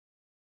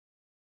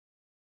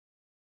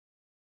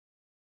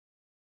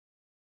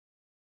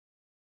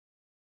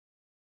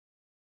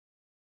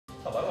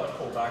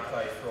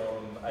Barclay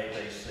from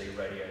ABC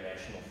Radio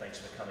National. Thanks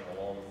for coming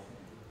along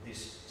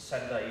this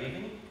Saturday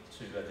evening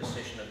to this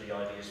session of the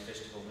Ideas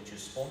Festival, which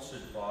is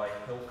sponsored by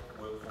Health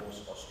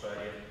Workforce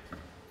Australia.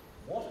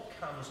 What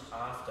comes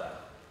after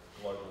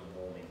global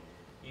warming?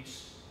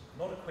 It's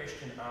not a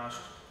question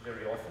asked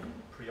very often,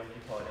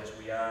 preoccupied as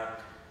we are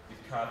with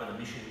carbon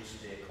emissions,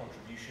 their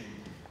contribution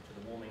to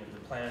the warming of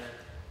the planet,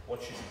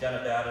 what should be done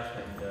about it,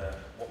 and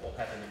what will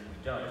happen if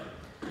we don't.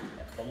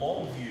 The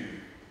long view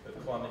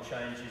of climate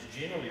change is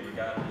generally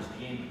regarded as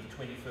the end of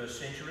the 21st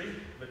century,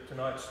 but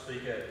tonight's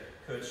speaker,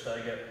 Curt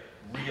Stager,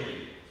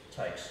 really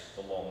takes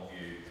the long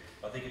view.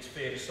 I think it's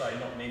fair to say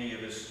not many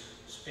of us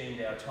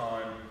spend our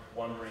time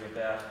wondering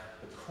about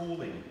the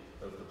cooling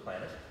of the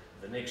planet,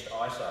 the next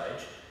ice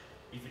age,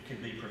 if it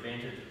can be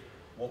prevented,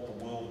 what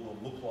the world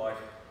will look like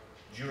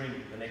during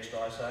the next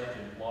ice age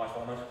and life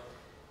on it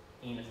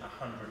in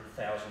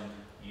 100,000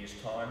 years'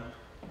 time.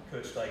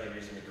 Curt Stager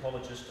is an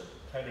ecologist,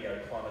 a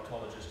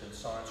paleoclimatologist and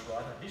science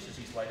writer. This is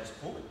his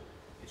latest book.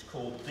 It's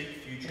called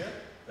Deep Future,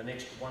 the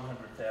next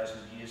 100,000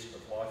 years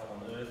of life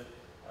on Earth.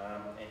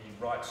 And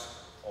he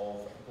writes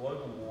of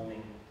global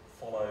warming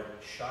followed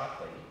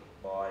sharply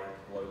by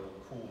global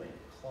cooling.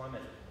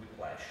 Climate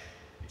Whiplash,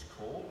 it's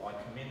called. I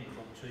commend the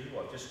book to you.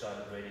 I've just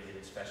started reading it.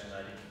 It's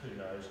fascinating. Who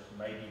knows?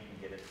 Maybe you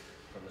can get it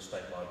from the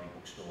State Library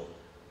bookstore.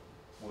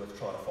 Worth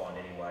trying to find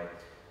anyway.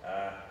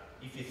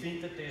 If you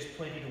think that there's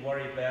plenty to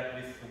worry about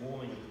with the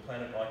warming of the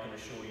planet, I can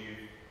assure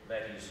you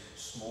that is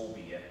small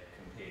beer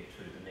compared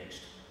to the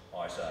next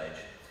ice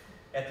age.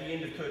 At the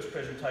end of Curt's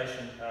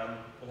presentation,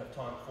 we'll have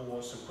time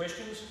for some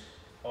questions.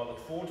 I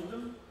look forward to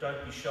them.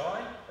 Don't be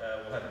shy.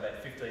 We'll have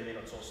about 15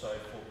 minutes or so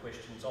for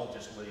questions. I'll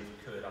just leave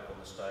Curt up on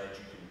the stage.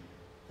 You can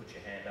put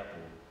your hand up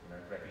or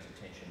grab his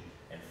attention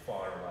and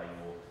fire away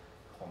your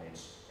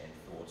comments and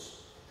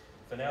thoughts.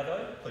 For now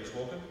though, please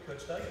welcome Curt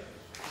Stager.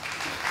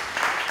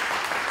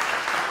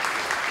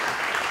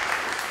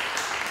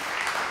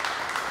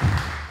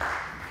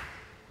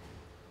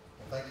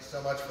 Thank you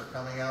so much for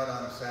coming out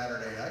on a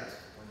Saturday night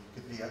when you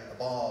could be at the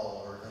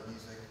ball or the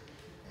music,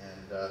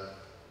 and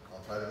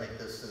I'll try to make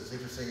this as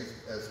interesting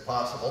as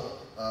possible.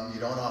 You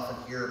don't often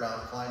hear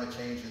about climate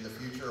change in the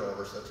future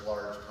over such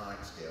large time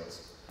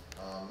scales,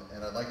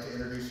 and I'd like to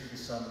introduce you to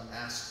some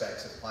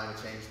aspects of climate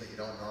change that you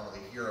don't normally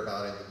hear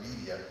about in the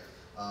media.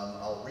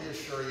 I'll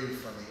reassure you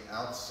from the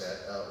outset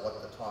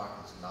what the talk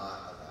is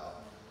not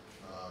about.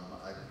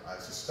 I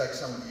suspect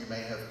some of you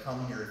may have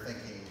come here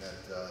thinking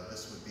that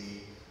this would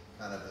be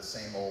kind of the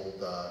same old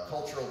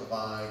cultural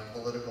divide,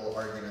 political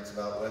arguments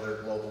about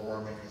whether global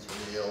warming is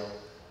real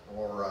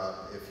or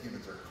if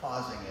humans are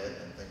causing it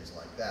and things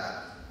like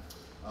that.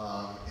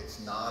 It's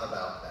not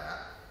about that.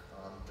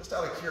 Just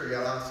out of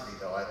curiosity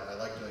though, I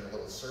like doing a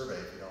little survey,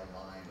 if you don't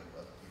mind,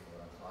 of the people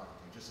that I'm talking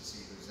to, just to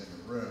see who's in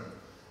the room.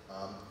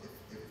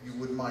 If you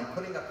wouldn't mind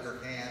putting up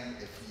your hand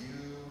if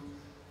you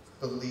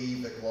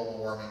believe that global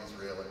warming is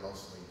real and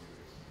mostly due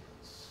to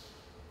humans.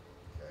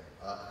 Okay.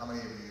 How many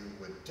of you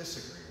would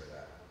disagree with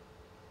that?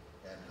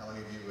 And how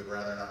many of you would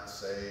rather not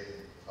say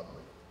in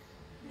public?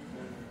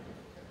 Okay.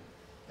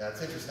 Yeah,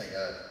 it's interesting.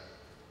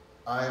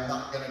 I'm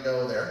not going to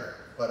go there,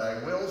 but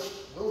I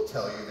will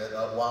tell you that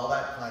while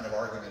that kind of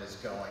argument is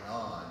going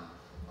on,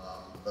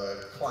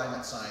 the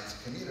climate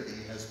science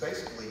community has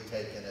basically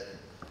taken it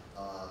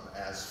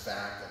as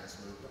fact and has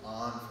moved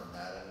on from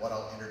that. And what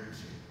I'll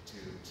introduce you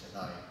to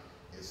tonight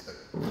is the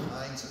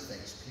kinds of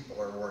things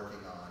people are working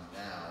on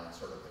now, and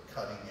sort of the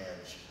cutting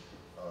edge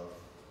of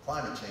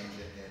climate change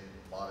in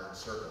modern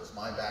circles.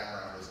 My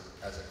background is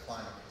as a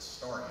climate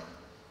historian,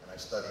 and I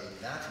study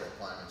natural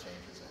climate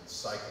changes and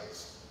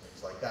cycles,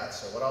 things like that.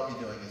 So what I'll be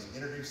doing is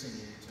introducing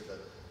you to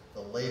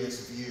the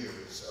latest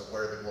views of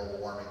where the global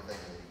warming thing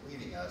will be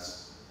leading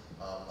us,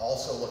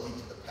 also looking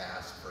to the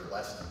past for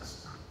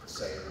lessons to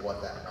say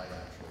what that might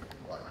actually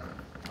be like.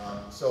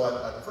 So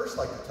I'd first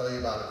like to tell you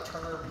about a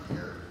term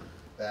here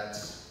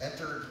that's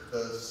entered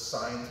the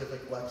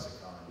scientific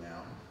lexicon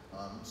now,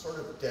 sort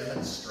of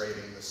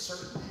demonstrating the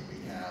certainty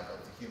we have of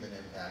the human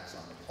impacts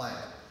on the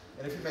planet.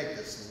 And if you make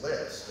this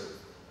list of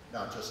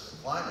not just the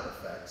climate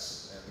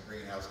effects and the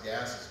greenhouse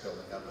gases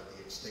building up, but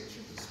the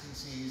extinction of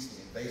species,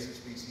 the invasive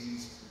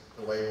species,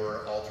 the way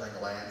we're altering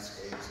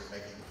landscapes and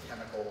making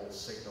chemical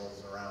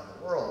signals around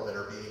the world that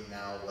are being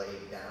now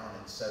laid down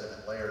in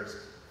sediment layers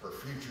for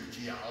future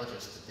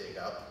geologists to dig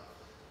up.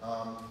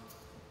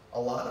 A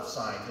lot of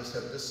scientists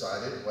have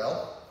decided,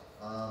 well,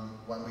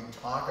 when we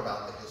talk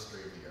about the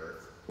history of the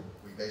Earth,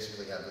 we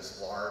basically have this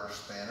large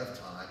span of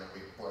time, and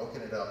we've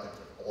broken it up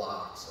into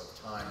blocks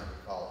of time that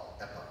we call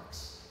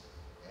epochs.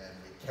 And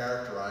we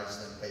characterize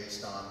them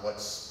based on what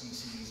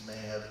species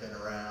may have been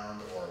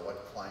around or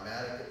what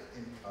climatic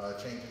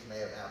changes may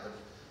have happened.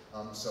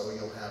 So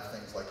you'll have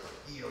things like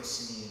the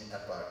Eocene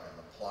epoch and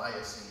the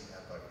Pliocene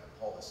epoch and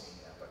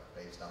Holocene epoch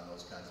based on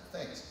those kinds of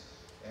things.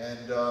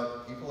 And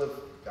people have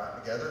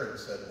gotten together and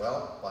said,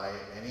 well, by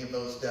any of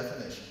those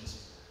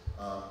definitions,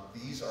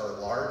 these are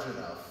large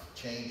enough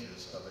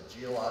changes of a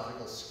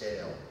geological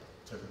scale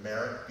to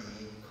merit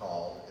being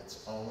called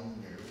its own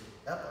new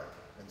epoch.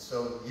 And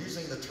so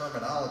using the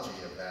terminology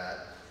of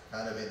that,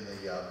 kind of in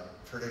the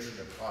tradition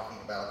of talking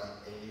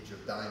about the age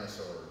of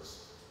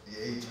dinosaurs,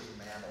 the age of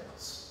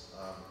mammals,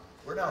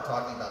 we're now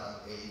talking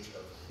about the age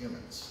of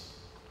humans,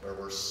 where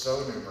we're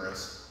so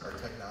numerous, our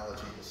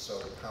technology is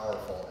so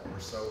powerful, and we're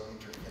so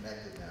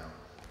interconnected now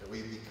that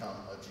we've become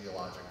a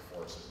geologic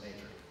force of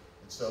nature.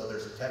 And so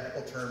there's a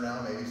technical term now,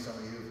 maybe some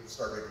of you have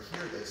started to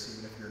hear this,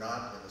 even if you're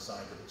not in the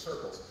scientific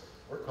circles.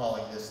 We're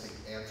calling this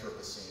the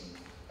Anthropocene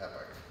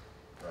epoch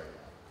right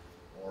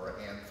now, or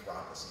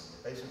Anthropocene.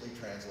 It basically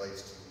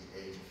translates to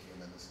the age of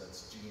humans.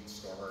 That's Gene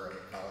Stormer, an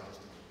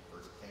ecologist who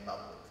first came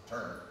up with the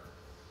term.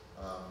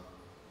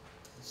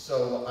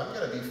 So I'm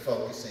going to be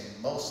focusing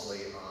mostly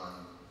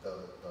on the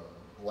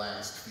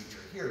last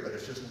feature here, but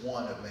it's just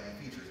one of many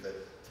features that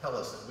tell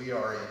us that we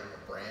are in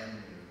a brand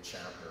new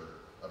chapter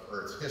of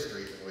Earth's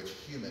history in which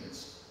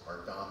humans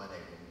are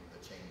dominating the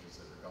changes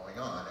that are going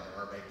on and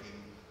are making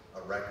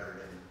a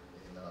record in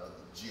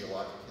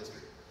geologic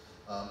history.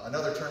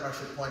 Another term I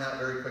should point out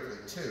very quickly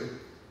too,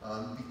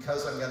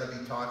 because I'm going to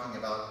be talking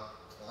about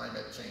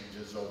climate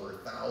changes over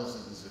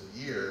thousands of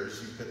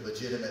years, you could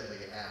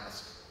legitimately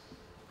ask,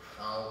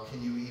 how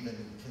can you even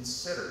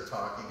consider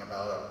talking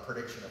about a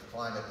prediction of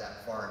climate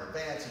that far in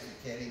advance if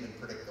you can't even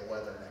predict the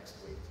weather next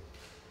week?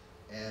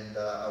 And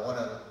I want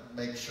to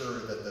make sure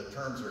that the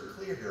terms are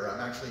clear here.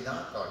 I'm actually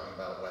not talking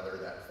about weather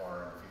that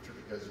far in the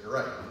future because you're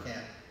right, you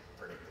can't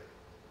predict it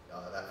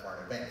that far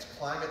in advance.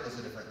 Climate is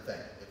a different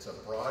thing. It's a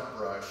broad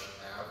brush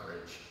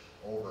average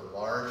over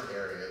large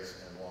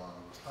areas and long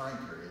time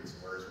periods,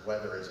 whereas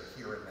weather is a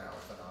here and now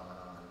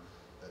phenomenon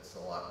that's a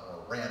lot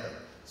more random.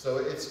 So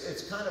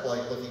it's kind of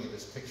like looking at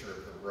this picture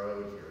of the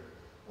road here,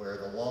 where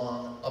the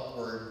long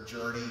upward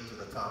journey to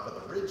the top of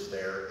the ridge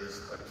there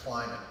is the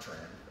climate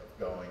trend of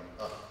going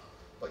up.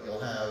 But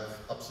you'll have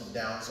ups and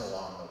downs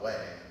along the way,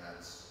 and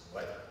that's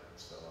weather.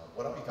 So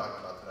what I'll be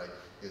talking about today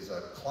is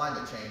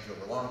climate change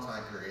over long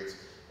time periods.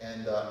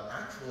 And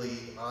actually,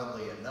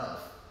 oddly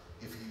enough,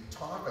 if you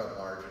talk on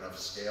large enough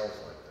scales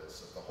like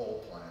this of the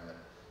whole planet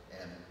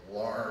and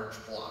large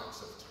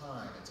blocks of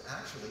time, it's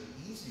actually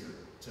easier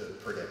to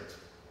predict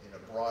in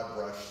a broad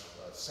brush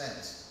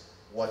sense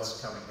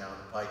what's coming down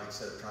the pike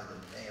instead of trying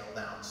to nail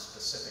down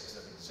specifics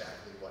of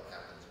exactly what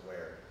happens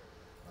where.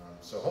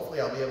 So hopefully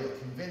I'll be able to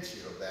convince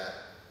you of that.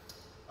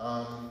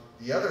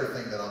 The other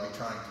thing that I'll be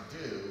trying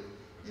to do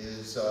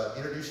is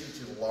introduce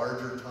you to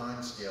larger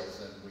time scales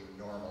than we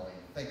normally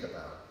think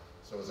about.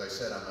 So as I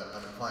said, I'm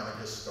a climate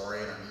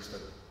historian. I'm used to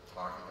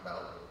talking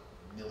about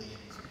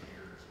millions of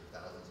years or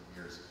thousands of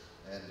years.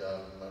 And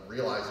I'm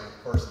realizing,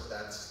 of course, that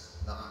that's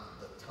not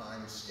the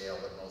time scale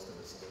that most of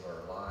us live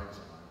our lives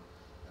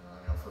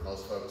on. For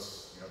most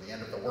folks, the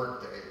end of the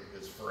workday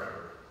is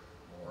forever,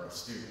 or a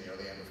student,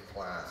 the end of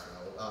class.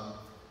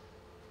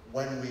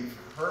 When we've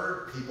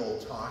heard people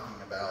talking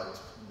about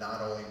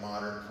not only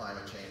modern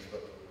climate change,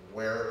 but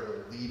where it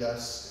will lead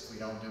us if we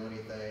don't do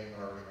anything,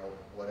 or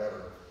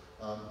whatever,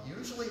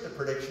 usually the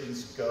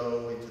predictions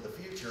go into the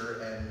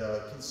future and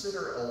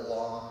consider a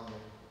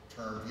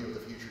long-term view of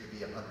the future to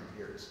be 100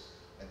 years,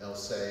 and they'll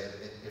say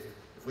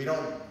if we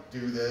don't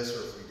do this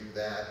or if we do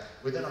that,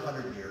 within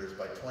 100 years,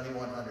 by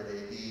 2100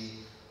 AD,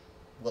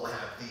 we'll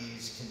have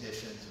these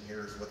conditions, and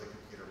here's what the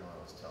computer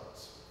models tell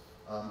us.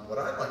 What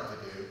I'd like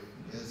to do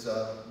is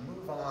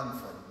move on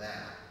from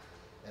that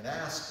and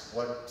ask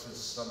what to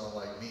someone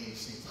like me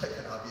seems like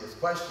an obvious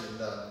question.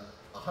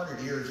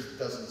 100 years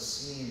doesn't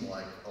seem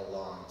like a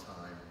long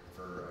time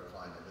for a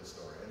climate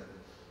historian. And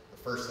the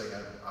first thing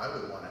I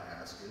would want to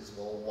ask is,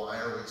 well, why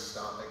are we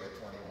stopping at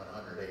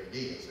 2100 AD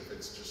as if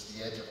it's just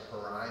the edge of a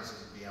horizon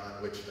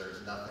beyond which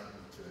there's nothing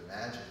to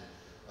imagine?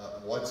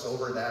 What's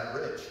over that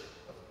ridge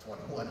of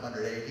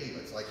 2100 AD?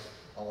 It's like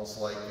almost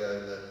like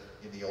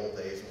in the old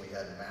days when we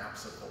had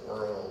maps of the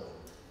world.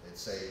 They'd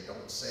say,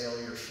 don't sail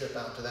your ship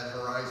out to that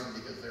horizon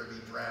because there'd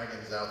be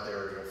dragons out there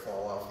or you'll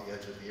fall off the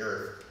edge of the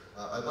earth.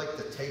 I'd like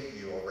to take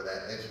you over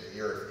that edge of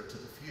the earth into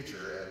the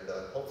future and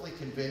hopefully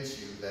convince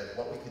you that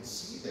what we can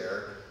see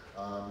there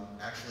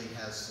actually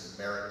has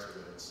some merit to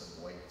it and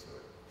some weight to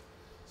it.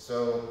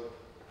 So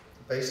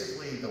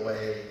basically the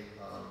way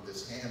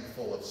this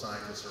handful of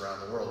scientists around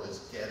the world is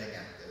getting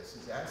at this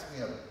is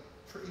asking a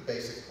pretty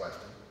basic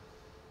question,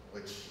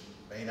 which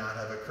may not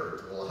have occurred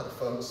to a lot of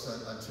folks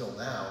until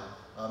now.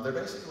 They're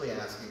basically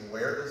asking,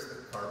 where does the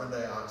carbon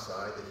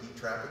dioxide, the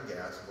heat-trapping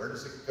gas, where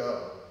does it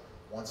go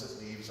once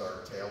it leaves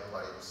our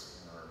tailpipes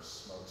and our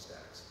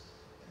smokestacks?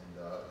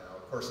 And now,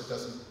 of course, it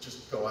doesn't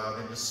just go out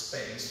into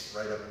space,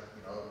 right up,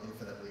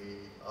 infinitely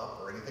up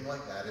or anything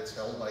like that. It's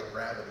held by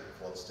gravity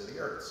close to the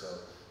Earth, so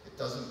it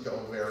doesn't go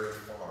very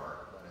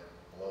far when it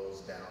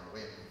blows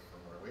downwind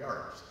from where we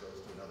are. It just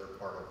goes to another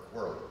part of the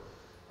world.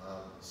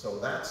 So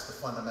that's the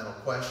fundamental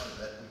question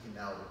that we can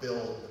now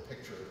build the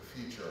picture of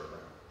the future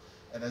around.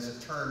 And as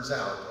it turns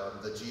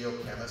out, the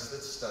geochemists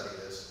that study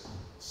this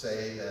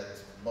say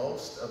that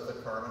most of the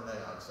carbon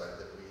dioxide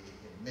that we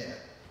emit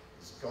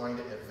is going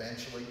to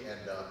eventually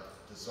end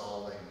up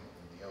dissolving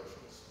in the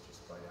oceans,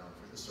 just by down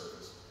through the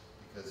surface,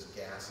 because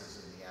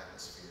gases in the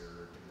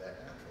atmosphere do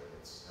that naturally.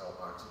 It's how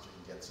oxygen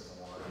gets in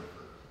the water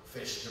for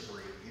fish to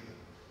breathe, and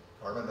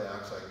carbon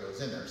dioxide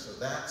goes in there. So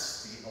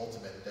that's the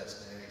ultimate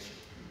destination.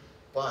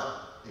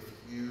 But if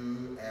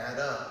you add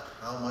up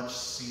how much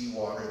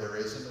seawater there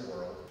is in the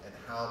world and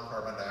how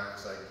carbon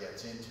dioxide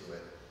gets into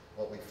it,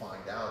 what we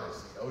find out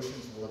is the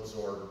oceans will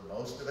absorb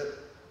most of it,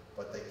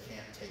 but they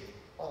can't take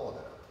all of it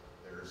up.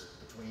 There's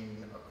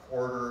between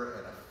 1/4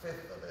 and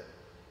 1/5 of it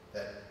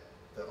that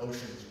the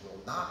oceans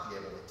will not be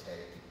able to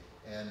take,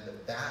 and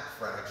that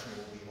fraction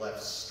will be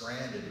left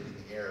stranded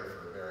in the air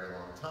for a very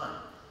long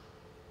time.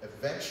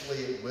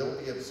 Eventually it will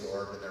be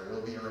absorbed and there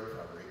will be a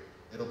recovery.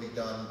 It'll be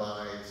done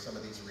by some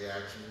of these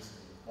reactions,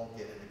 and won't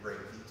get into great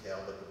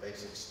detail, but the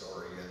basic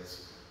story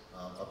is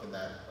up in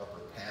that upper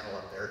panel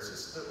up there. It's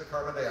just that the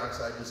carbon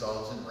dioxide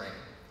dissolves in rain.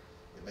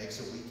 It makes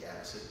a weak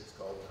acid, it's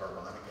called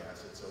carbonic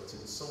acid, so it's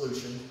in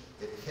solution.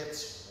 It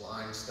hits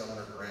limestone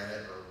or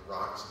granite or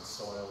rocks and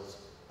soils,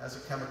 has a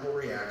chemical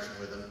reaction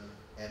with them,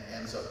 and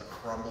ends up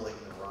crumbling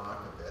the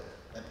rock a bit.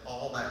 And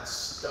all that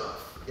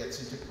stuff gets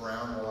into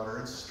groundwater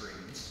and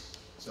streams.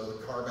 So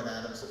the carbon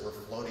atoms that were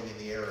floating in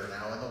the air are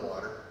now in the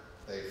water.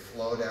 They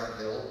flow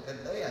downhill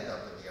and they end up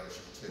in the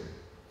ocean too.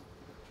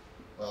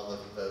 Well,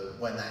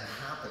 when that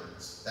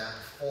happens, that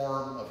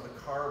form of the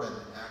carbon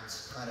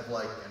acts kind of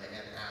like an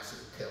antacid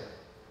pill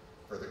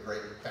for the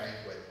great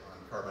banquet on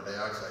carbon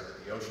dioxide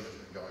that the ocean has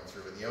been going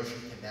through. And the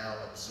ocean can now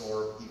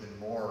absorb even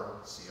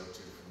more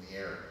CO2 from the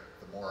air,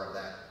 the more of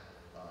that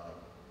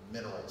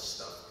mineral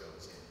stuff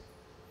goes in.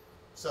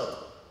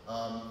 So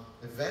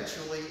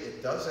eventually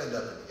it does end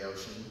up in the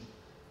ocean,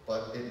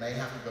 but it may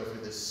have to go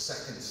through this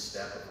second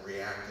step of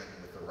reacting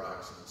with the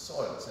rocks and the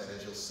soils. And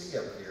as you'll see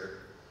up here,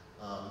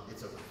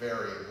 it's a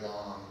very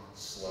long,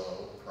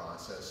 slow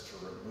process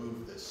to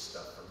remove this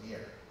stuff from the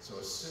air. So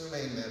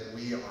assuming that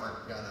we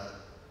aren't gonna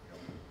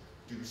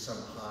do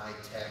some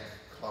high-tech,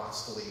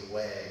 costly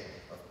way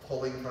of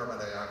pulling carbon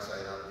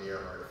dioxide out of the air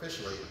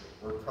artificially,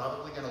 we're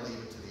probably gonna leave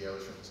it to the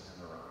oceans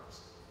and the rocks.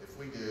 If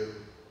we do,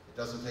 it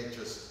doesn't take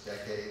just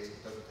decades,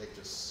 it doesn't take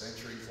just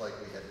centuries like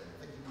we had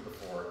been thinking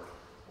before.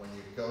 When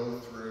you go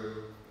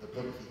through the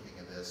bookkeeping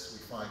of this, we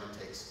find it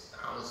takes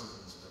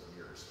thousands of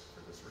years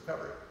for this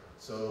recovery.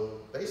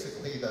 So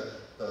basically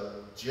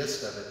the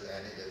gist of it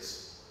then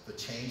is the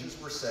changes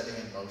we're setting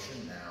in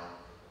motion now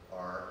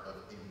are of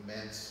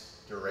immense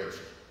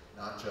duration,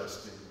 not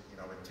just in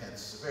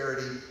intense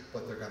severity,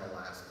 but they're going to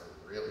last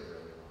a really,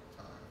 really long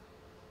time.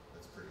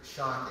 That's pretty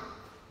shocking.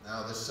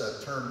 Now this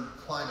term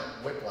climate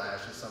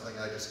whiplash is something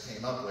I just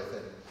came up with,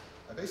 and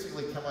I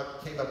basically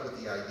came up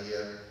with the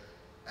idea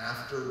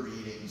after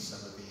reading some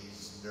of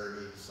these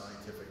nerdy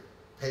scientific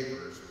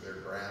papers with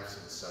their graphs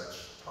and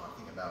such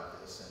talking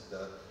about this,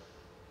 and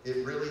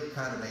it really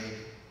kind of made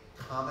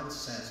common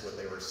sense what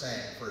they were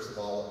saying, first of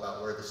all,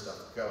 about where the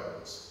stuff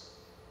goes.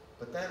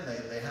 But then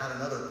they had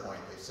another point.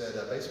 They said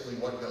basically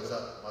what goes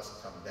up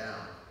must come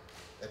down.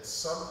 At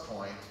some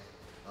point,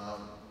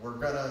 we're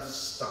going to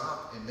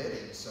stop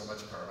emitting so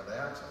much carbon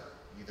dioxide,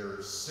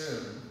 either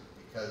soon,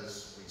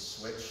 because we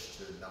switch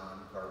to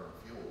non-carbon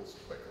fuels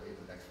quickly in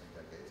the next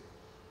few decades,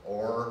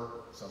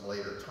 or some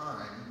later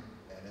time,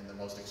 and in the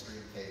most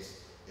extreme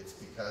case, it's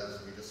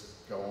because we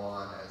just go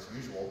on as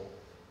usual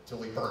till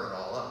we burn it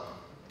all up,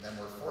 and then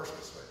we're forced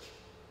to switch.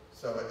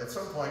 So at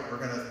some point, we're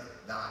going to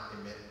not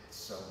emit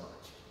so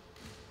much.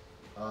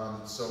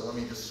 So let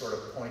me just sort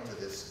of point to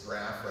this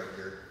graph right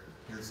here.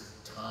 Here's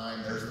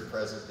time, there's the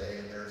present day,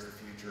 and there's the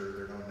future.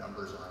 There are no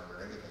numbers on it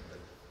or anything. But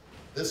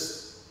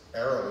this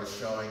arrow is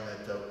showing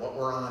that what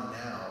we're on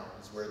now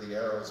is where the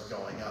arrow is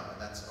going up,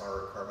 and that's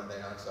our carbon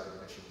dioxide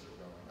emissions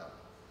are going up.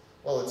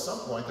 Well, at some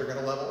point, they're going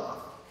to level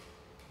off.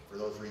 For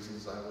those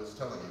reasons I was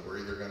telling you, we're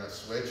either going to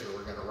switch or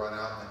we're going to run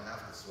out and then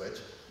have to switch.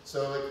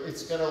 So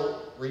it's going to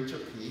reach a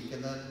peak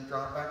and then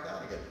drop back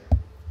down again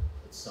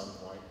at some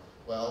point.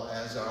 Well,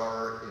 as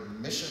our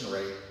emission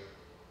rate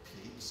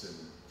peaks and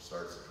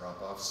starts to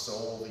drop off, so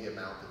will the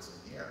amount that's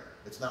in the air.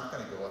 It's not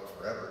going to go up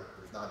forever.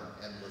 There's not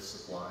an endless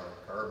supply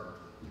of carbon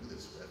to do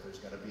this with. There's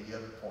going to be a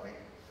point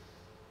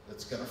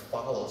that's going to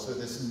follow. So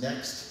this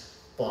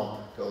next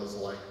bump goes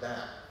like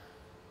that.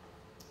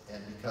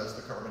 And because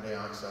the carbon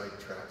dioxide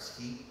traps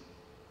heat,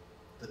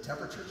 the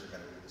temperatures are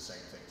going to do the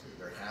same thing too.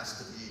 There has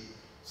to be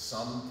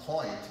some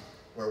point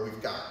where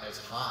we've gotten as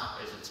hot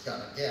as it's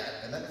going to get,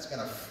 and then it's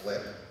going to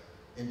flip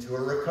into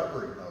a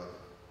recovery mode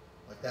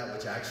like that,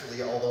 which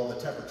actually, although the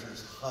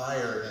temperature's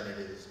higher than it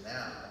is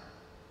now,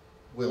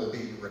 will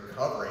be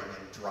recovering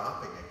and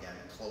dropping again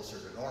closer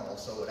to normal,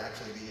 so it would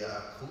actually be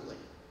cooling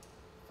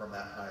from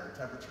that higher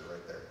temperature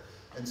right there.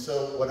 And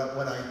so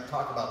when I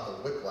talk about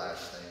the whiplash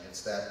thing,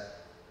 it's that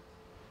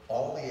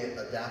all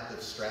the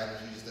adaptive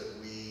strategies that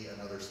we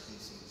and other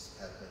species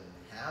have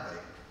been having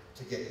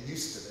to get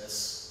used to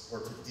this, or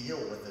to deal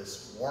with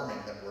this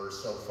warming that we're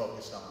so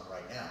focused on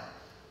right now,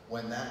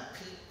 when that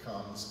peak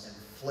comes and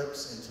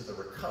flips into the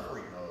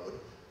recovery mode,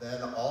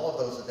 then all of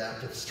those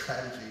adaptive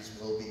strategies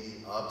will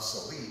be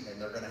obsolete,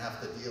 and they're going to have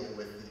to deal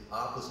with the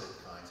opposite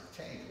kinds of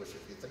change, which,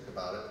 if you think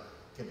about it,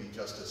 can be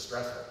just as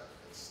stressful.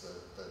 It's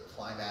the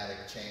climate climatic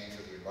change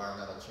or the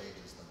environmental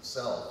changes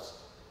themselves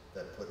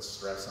that put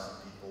stress on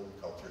people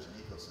and cultures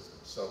and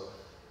ecosystems. So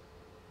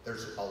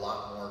there's a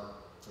lot more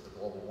to the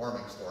global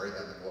warming story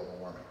than the global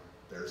warming.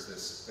 There's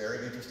this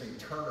very interesting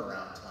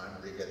turnaround time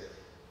where you get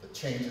the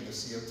change in the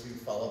CO2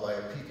 followed by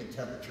a peak in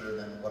temperature, and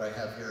then what I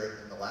have here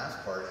in the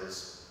last part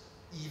is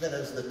even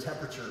as the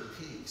temperature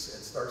peaks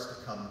and starts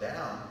to come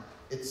down,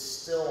 it's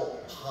still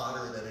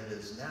hotter than it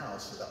is now,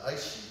 so the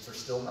ice sheets are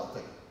still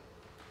melting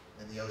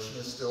and the ocean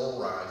is still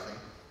rising.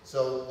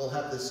 So we'll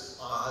have this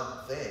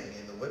odd thing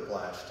in the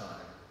whiplash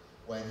time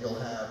when you'll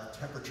have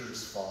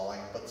temperatures falling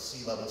but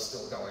sea level's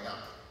still going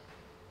up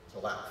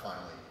until that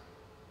finally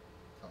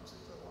comes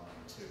into line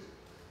too.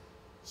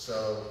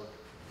 So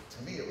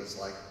to me it was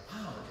like,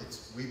 wow,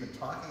 we've been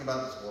talking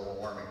about this global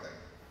warming thing,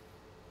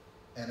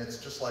 and it's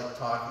just like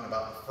talking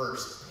about the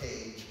first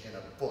page in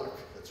a book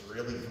that's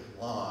really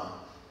long,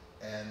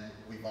 and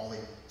we've only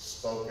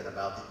spoken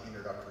about the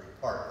introductory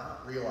part,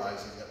 not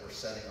realizing that we're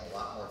setting a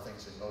lot more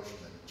things in motion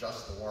than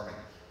just the warming.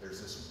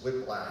 There's this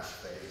whiplash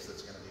phase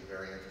that's going to be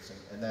very interesting,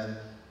 and then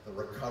the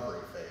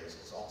recovery phase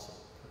is also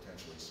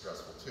potentially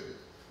stressful too.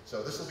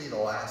 So this will be the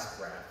last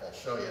graph I'll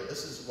show you.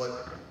 This is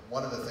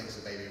one of the things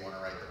that made me want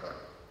to write the book.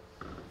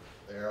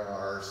 There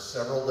are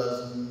several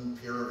dozen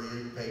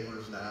peer-reviewed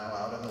papers now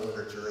out in the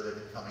literature that have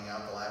been coming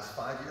out the last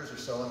 5 years or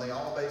so, and they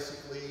all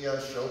basically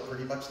show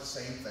pretty much the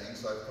same thing,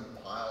 so I've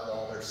compiled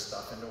all their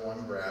stuff into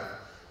one graph.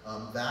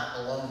 That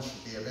alone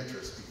should be of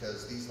interest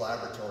because these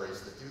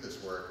laboratories that do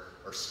this work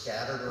are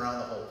scattered around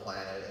the whole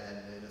planet, and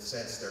in a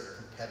sense they're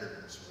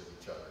competitors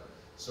with each other.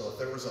 So if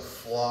there was a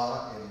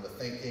flaw in the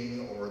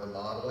thinking or the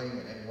modeling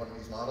in any one of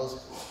these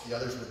models, the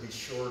others would be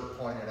sure to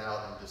point it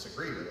out and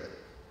disagree with it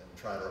and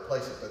try to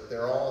replace it, but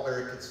they're all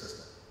very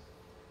consistent.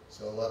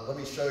 So let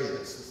me show you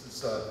this. This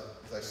is,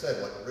 as I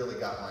said, what really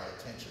got my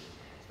attention,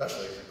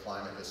 especially as a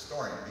climate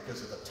historian,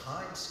 because of the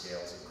time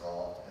scales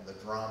involved and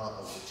the drama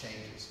of the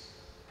changes.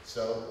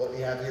 So what we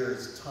have here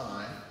is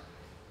time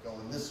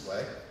going this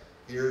way.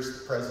 Here's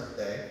the present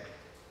day,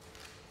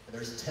 and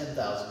there's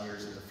 10,000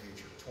 years in the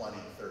future, 20,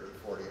 30,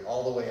 40,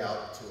 all the way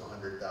out to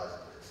 100,000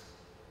 years.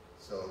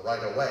 So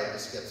right away,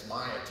 this gets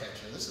my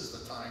attention. This is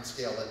the time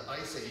scale that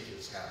ice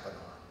ages happen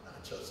on,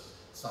 not just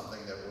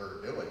something that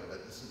we're doing,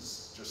 but this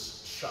is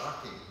just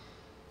shocking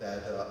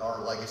that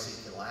our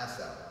legacy can last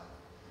that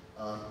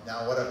long.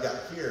 Now what I've got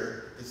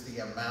here is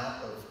the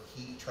amount of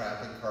heat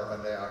trapping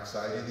carbon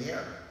dioxide in the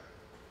air.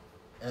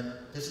 And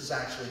this is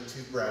actually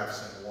two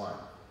graphs in one.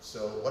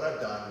 So what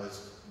I've done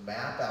was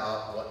map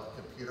out what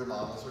the computer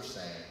models are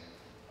saying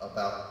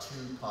about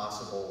two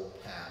possible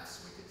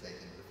paths we could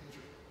take into the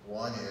future.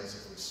 One is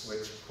if we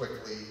switch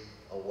quickly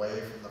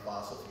away from the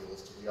fossil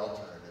fuels to the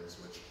alternatives,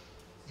 which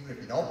even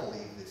if you don't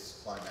believe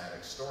this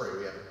climatic story,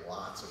 we have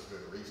lots of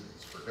good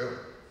reasons for doing it,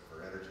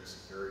 for energy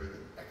security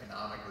and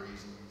economic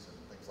reasons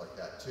and things like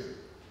that too.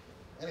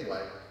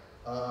 Anyway,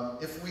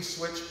 if we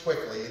switch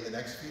quickly in the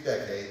next few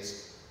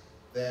decades,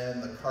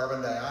 then the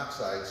carbon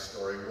dioxide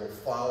story will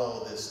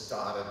follow this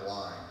dotted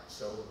line.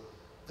 So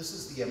this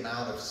is the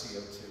amount of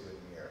CO2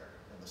 in the air.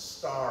 And the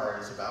star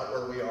is about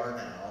where we are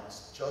now.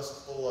 It's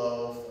just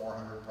below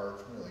 400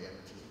 parts per million,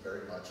 which is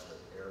very much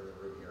the air in the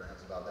room here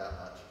has about that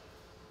much.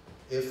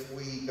 If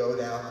we go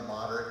down a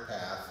moderate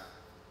path,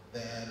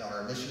 then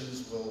our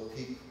emissions will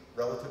peak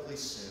relatively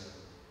soon,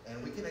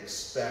 and we can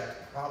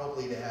expect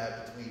probably to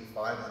have between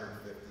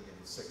 550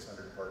 and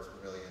 600 parts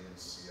per million in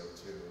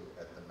CO2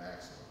 at the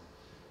maximum.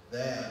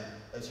 Then,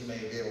 as you may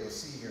be able to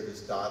see here, this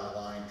dotted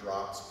line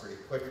drops pretty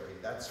quickly.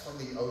 That's from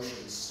the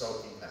ocean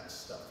soaking that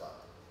stuff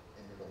up.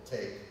 And it'll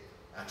take,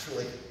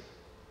 actually,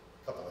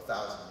 a couple of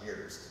thousand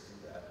years to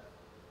do that.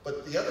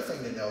 But the other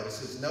thing to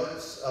notice is,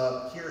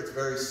 here it's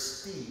very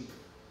steep,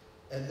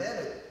 and then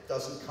it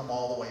doesn't come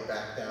all the way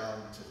back down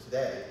to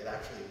today. It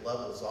actually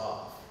levels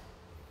off.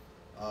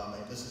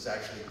 And this is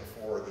actually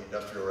before the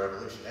Industrial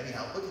Revolution.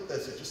 Anyhow, look at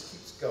this. It just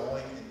keeps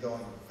going and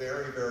going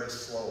very, very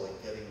slowly,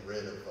 getting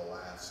rid of the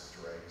last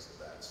dregs of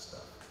that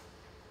stuff.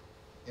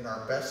 In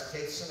our best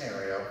case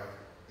scenario,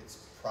 it's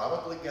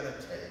probably going to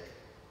take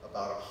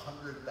about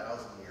 100,000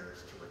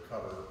 years to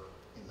recover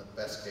in the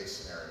best case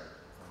scenario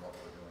from what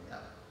we're doing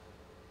now.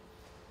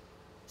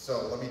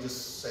 So let me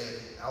just say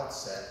at the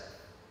outset,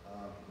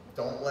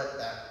 don't let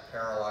that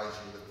paralyze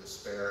you with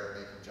despair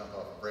and make you jump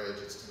off a bridge.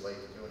 It's too late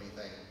to do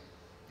anything.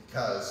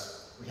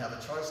 Because we have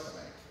a choice to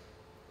make.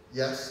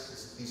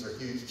 Yes, these are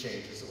huge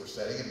changes that we're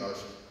setting in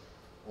motion.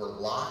 We're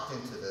locked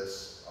into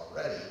this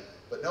already,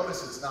 but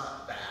notice it's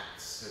not that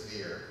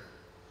severe.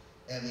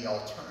 And the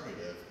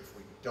alternative, if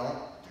we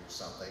don't do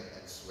something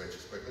and switch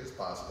as quickly as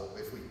possible,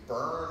 if we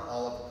burn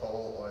all of the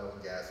coal, oil,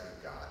 and gas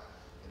we've got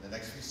in the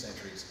next few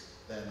centuries,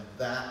 then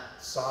that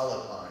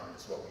solid line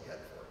is what we head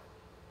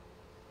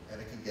for. And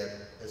it can get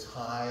as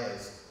high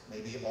as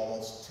maybe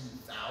almost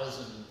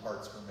 2,000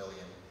 parts per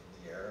million.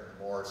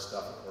 The more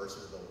stuff, of course,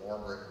 the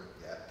warmer it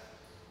would get.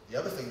 The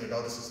other thing to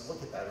notice is,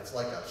 look at that, it's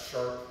like a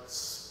sharp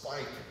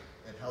spike,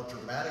 and how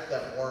dramatic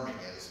that warming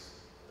is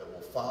that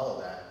will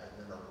follow that,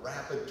 and then a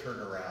rapid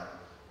turnaround,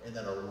 and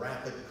then a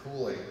rapid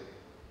cooling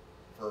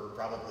for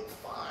probably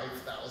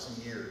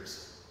 5,000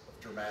 years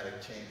of dramatic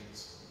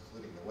changes,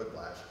 including the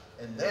Whiplash.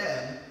 And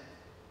then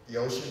the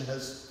ocean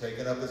has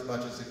taken up as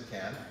much as it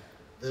can.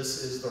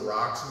 This is the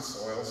rocks and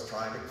soils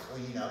trying to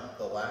clean up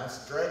the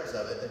last dregs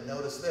of it. And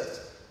notice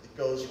this, it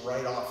goes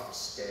right off the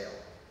scale.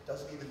 It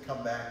doesn't even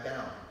come back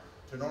down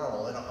to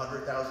normal in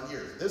 100,000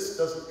 years. This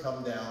doesn't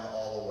come down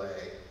all the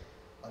way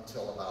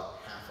until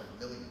about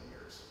 500,000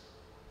 years.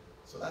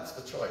 So that's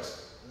the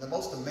choice. And the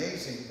most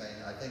amazing thing,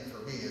 I think,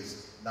 for me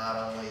is not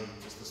only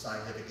just the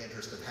scientific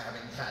interest of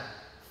having that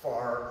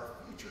far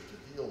a future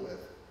to deal with,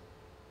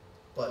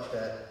 but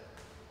that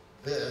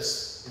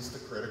this is the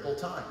critical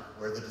time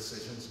where the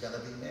decision's going to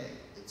be made.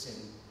 It's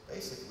in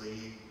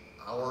basically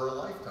our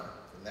lifetime.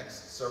 The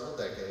next several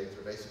decades,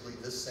 or basically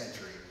this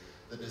century,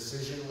 the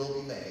decision will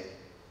be made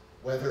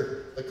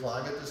whether the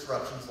climate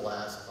disruptions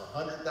last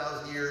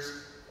 100,000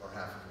 years or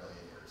 500,000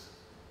 years,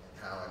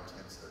 and how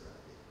intense they're going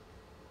to be.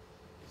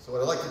 So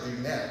what I'd like to do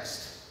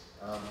next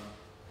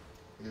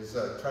is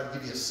try to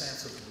give you a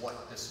sense of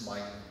what this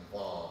might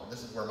involve. And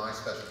this is where my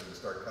specialty will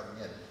start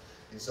coming in,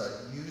 is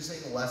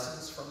using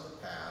lessons from the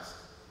past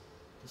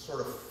to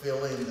sort of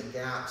fill in the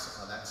gaps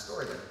on that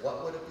story. Then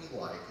what would it be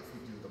like if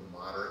we do the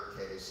moderate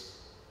case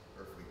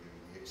or if we do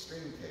the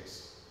extreme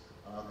case?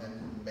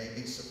 And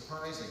maybe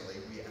surprisingly,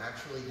 we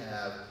actually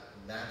have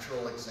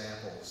natural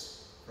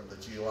examples from the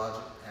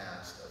geologic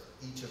past of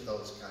each of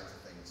those kinds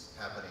of things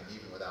happening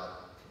even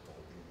without people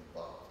being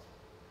involved.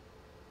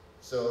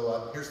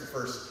 So this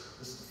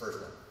is the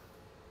first one,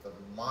 the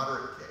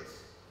moderate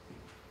case.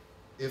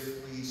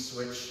 If we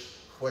switch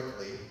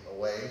quickly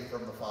away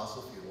from the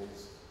fossil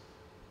fuels,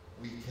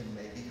 we can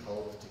maybe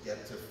hope to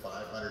get to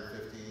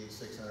 550,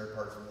 600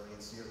 parts per million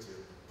CO2.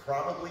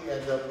 Probably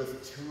end up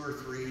with 2 or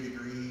 3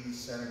 degrees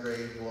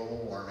centigrade global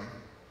warming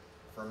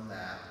from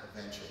that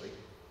eventually.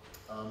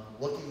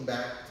 Looking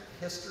back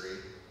to history,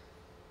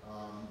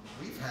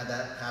 we've had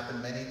that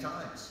happen many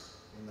times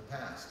in the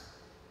past.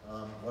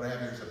 What I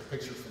have here is a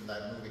picture from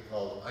that movie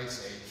called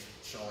Ice Age,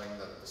 showing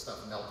the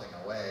stuff melting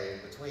away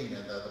in between.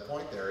 And the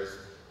point there is,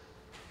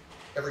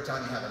 every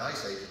time you have an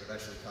ice age, it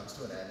eventually comes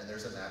to an end, and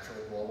there's a natural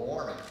global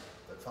warming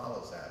that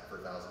follows that for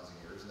thousands of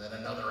years. And then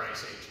another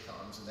ice age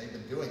comes, and they've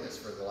been doing this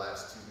for the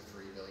last 2 to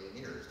 3 million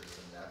years, just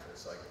in natural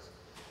cycles.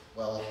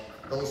 Well,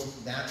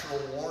 those natural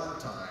warm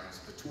times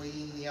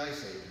between the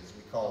ice ages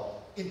we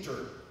call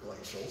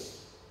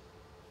interglacials.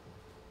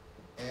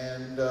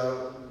 And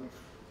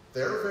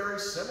they're very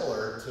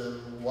similar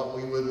to what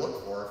we would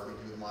look for if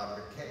we do the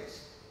moderate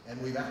case. And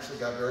we've actually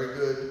got very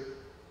good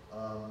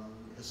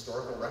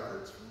historical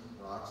records from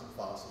rocks and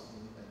fossils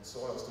and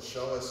soils to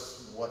show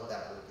us what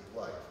that would be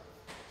like.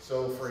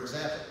 So, for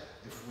example,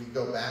 if we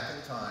go back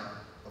in time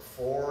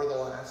before the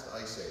last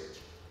ice age,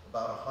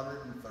 about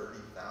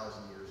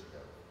 130,000 years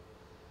ago,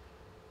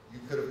 you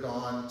could have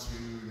gone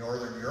to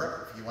Northern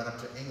Europe. If you went up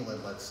to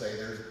England, let's say,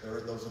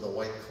 those are the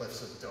White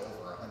Cliffs of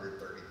Dover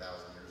 130,000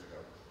 years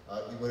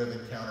ago. You would have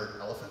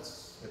encountered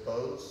elephants,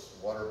 hippos,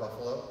 water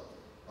buffalo,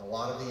 a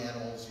lot of the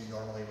animals you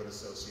normally would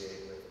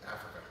associate with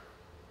Africa,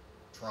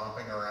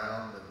 tromping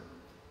around and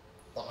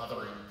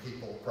bothering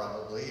people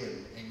probably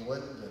in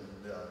England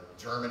and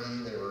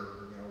Germany. They were,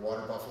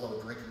 water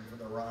buffalo drinking from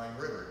the Rhine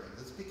River.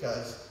 It's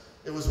because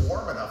it was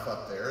warm enough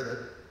up there that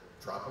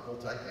tropical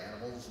type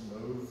animals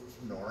moved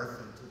north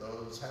into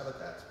those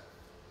habitats.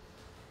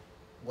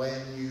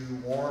 When you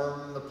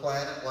warm the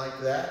planet like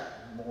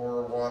that,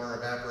 more water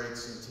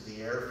evaporates into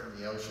the air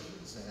from the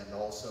oceans, and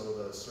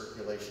also the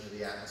circulation of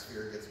the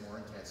atmosphere gets more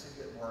intense.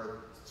 You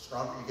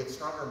get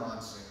stronger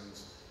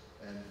monsoons,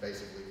 and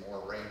basically more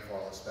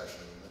rainfall,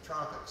 especially in the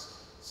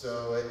tropics.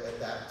 So at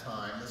that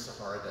time, the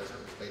Sahara Desert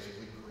was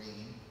basically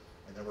green,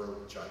 and there were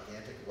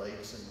gigantic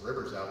lakes and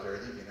rivers out there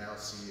that you can now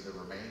see the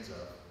remains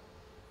of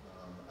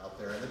out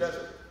there in the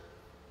desert.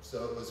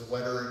 So it was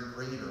wetter and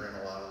greener in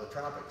a lot of the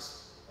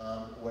tropics.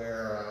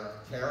 Where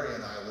Carrie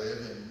and I live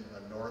in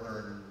a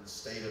northern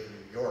state of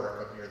New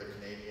York, up near the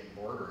Canadian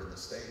border in the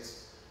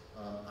States,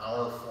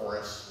 our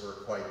forests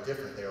were quite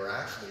different. They were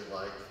actually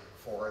like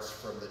forests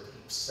from the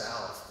deep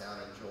south down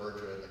in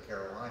Georgia and the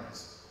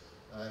Carolinas.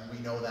 And we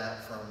know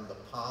that from the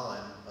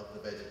pollen of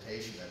the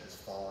vegetation that has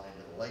fallen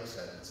into the lake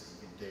sediments that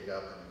you can dig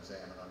up and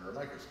examine under a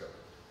microscope.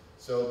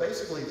 So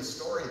basically the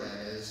story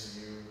then is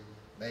you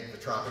make the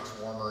tropics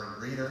warmer and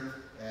greener,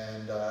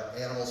 and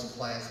animals and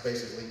plants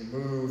basically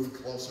move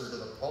closer to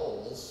the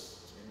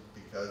poles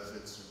because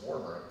it's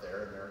warmer up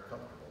there and they're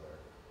comfortable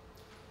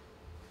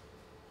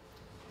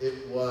there.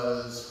 It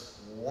was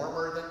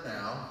warmer than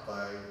now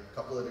by a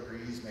couple of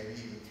degrees, maybe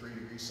even 3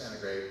 degrees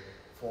centigrade,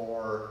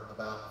 for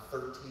about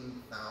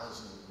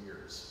 13,000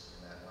 years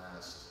in that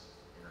last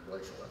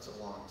interglacial. That's a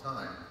long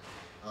time.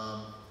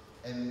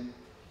 And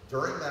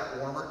during that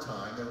warmer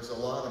time, there was a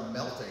lot of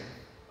melting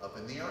up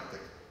in the Arctic,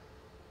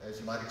 as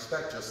you might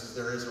expect, just as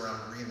there is around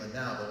Greenland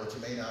now. But what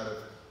you may not have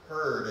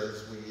heard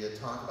as we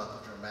talk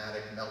about the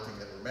dramatic melting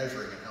that we're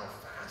measuring and how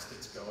fast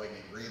it's going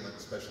in Greenland,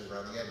 especially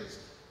around the edges,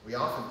 we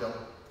often don't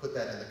put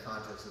that in the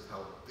context of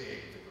how big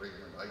the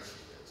Greenland ice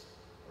sheet is,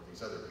 or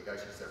these other big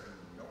ice sheets. They're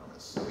enormous.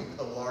 enormous. So even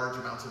though large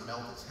amounts of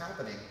melt is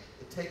happening,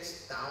 it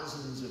takes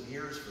thousands of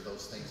years for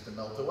those things to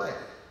melt away.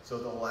 So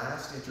the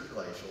last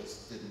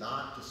interglacials did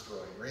not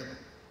destroy Greenland.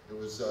 It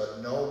was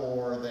no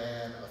more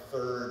than a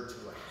third to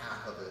a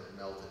half of it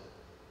melted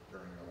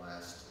during the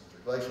last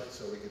interglacial.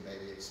 So we could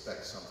maybe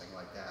expect something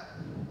like that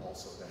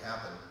also to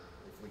happen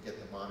if we get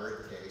the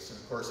moderate case. And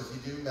of course, if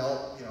you do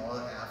melt, you know,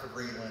 a half of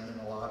Greenland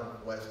and a lot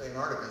of West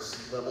Antarctica,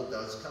 sea level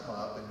does come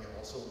up, and you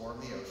also warm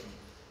the ocean.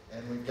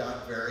 And we've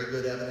got very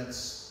good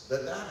evidence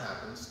that that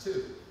happens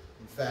too.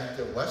 In fact,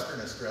 Western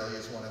Australia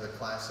is one of the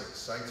classic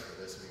sites for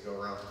this. If you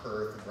go around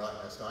Perth and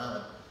Rottnest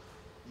Island,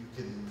 you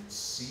can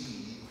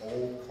see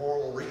old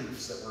coral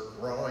reefs that were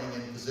growing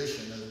in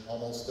position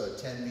almost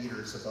 10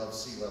 meters above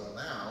sea level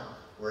now,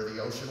 where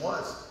the ocean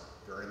was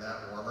during that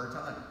warmer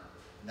time.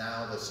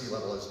 Now the sea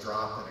level has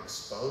dropped and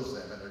exposed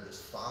them, and they're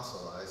just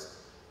fossilized.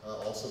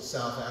 Also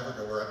South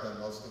Africa, where I've done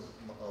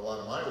a lot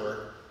of my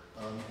work,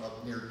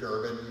 up near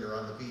Durban, you're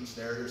on the beach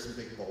there, there's some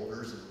big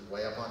boulders, and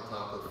way up on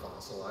top are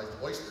fossilized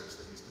oysters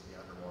that used to be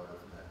underwater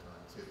from that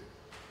time too.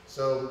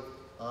 So,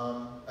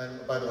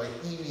 and by the way,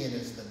 Eemian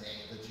is the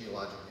name, the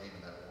geologic name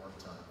of that warm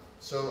time.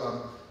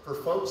 So for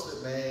folks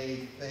that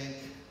may think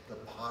the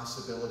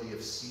possibility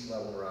of sea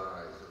level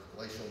rise, of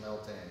glacial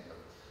melting,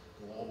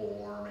 of global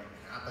warming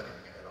happening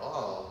at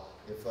all,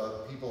 if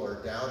people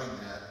are doubting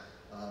that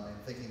and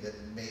thinking that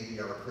maybe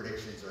our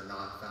predictions are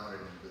not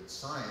founded in good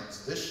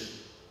science, this should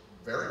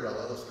very well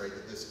illustrate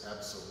that this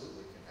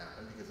absolutely can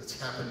happen, because it's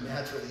happened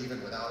naturally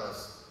even without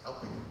us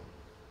helping.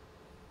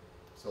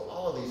 So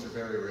all of these are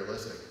very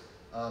realistic.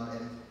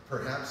 And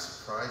perhaps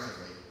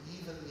surprisingly,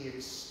 even the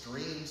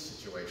extreme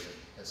situation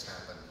has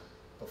happened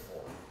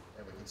before,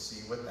 and we can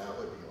see what that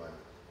would be like.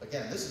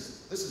 Again,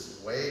 this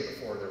is way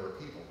before there were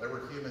people. There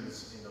were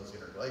humans in those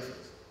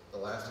interglacials, the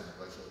last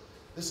interglacial.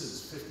 This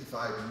is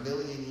 55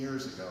 million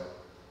years ago,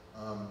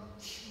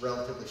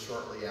 relatively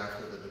shortly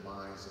after the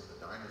demise of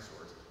the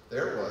dinosaurs.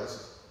 There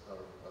was a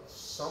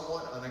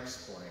somewhat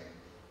unexplained,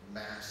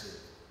 massive,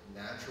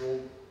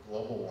 natural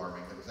global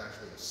warming that was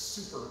actually a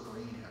super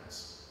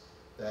greenhouse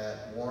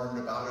that warmed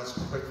about as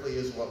quickly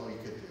as what we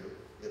could do.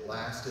 It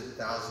lasted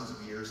thousands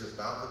of years,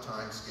 about the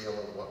time scale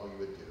of what we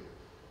would do.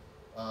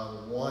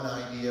 One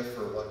idea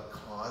for what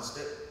caused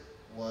it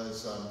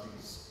was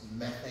these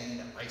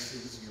methane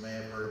ices you may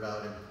have heard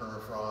about in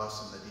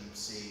permafrost in the deep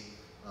sea.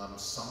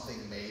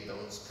 Something made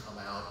those come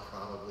out,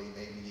 probably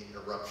maybe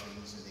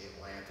eruptions in the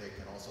Atlantic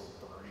and also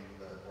burning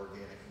the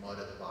organic mud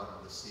at the bottom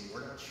of the sea.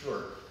 We're not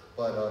sure,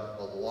 but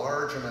a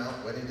large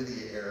amount went into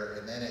the air,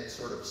 and then it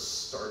sort of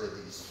started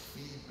these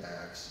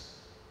feedbacks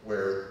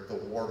where the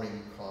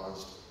warming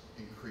caused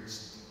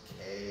increased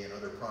decay and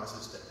other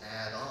processes to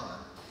add on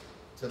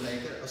to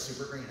make it a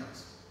super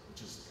greenhouse,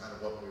 which is kind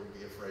of what we would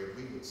be afraid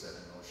we would set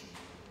in motion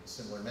in a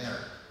similar manner.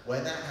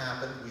 When that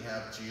happened, we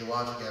have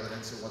geologic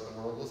evidence of what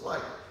the world was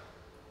like.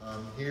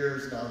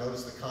 Now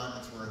notice the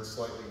continents were in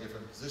slightly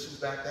different positions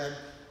back then,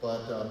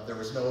 but there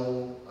was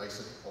no ice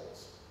at the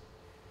poles.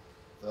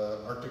 The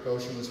Arctic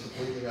Ocean was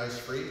completely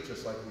ice-free,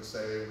 just like we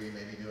say we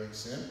may be doing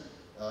soon.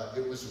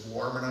 It was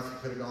warm enough you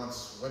could have gone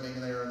swimming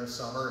there in the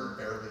summer and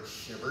barely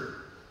shivered.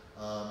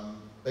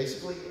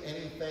 Basically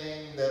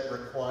anything that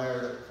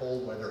required a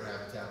cold weather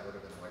habitat would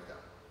have been wiped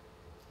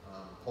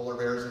out. Polar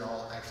bears and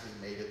all actually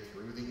made it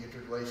through the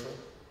interglacial,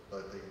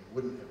 but they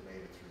wouldn't have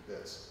made it through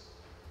this.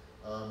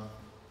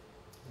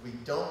 We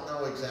don't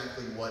know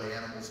exactly what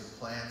animals and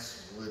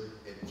plants would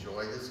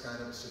enjoy this kind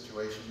of a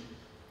situation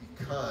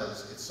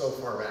because it's so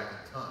far back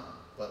in time.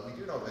 But we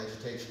do know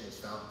vegetation was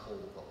found pole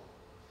to pole.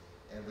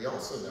 And we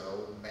also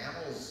know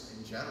mammals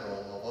in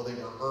general, although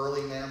they were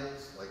early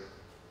mammals, like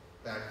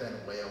back then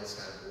whales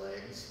had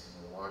legs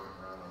and were walking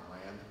around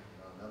on land.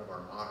 None of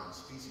our modern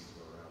species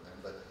were around then,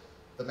 but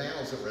the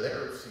mammals that were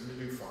there seemed to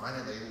do fine,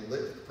 and they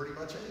lived pretty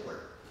much anywhere.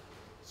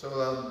 So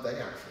they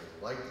actually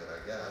liked it,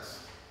 I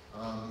guess.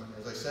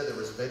 As I said, there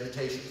was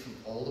vegetation from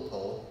pole to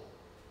pole.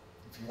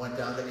 If you went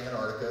down to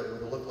Antarctica, it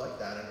would have looked like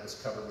that, and it was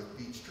covered with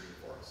beech tree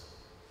forests.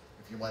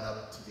 If you went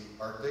up to the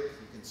Arctic,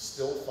 you can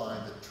still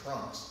find the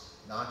trunks,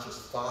 not just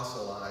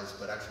fossilized,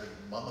 but actually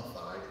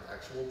mummified,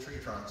 actual tree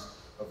trunks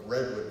of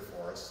redwood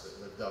forests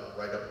that lived up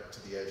right up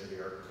to the edge of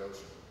the Arctic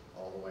Ocean,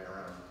 all the way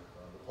around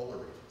the polar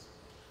regions.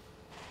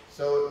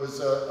 So it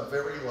was a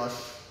very lush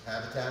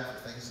habitat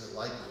for things that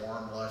like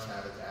warm, lush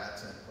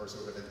habitats, and of course it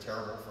would have been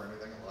terrible for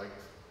anything like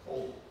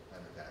cold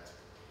habitats.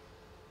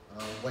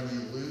 When you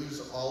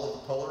lose all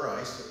of the polar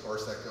ice, of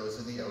course that goes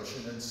in the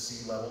ocean, and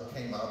sea level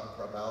came up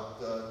for about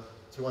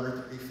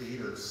 230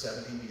 feet or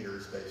 70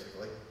 meters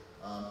basically.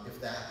 If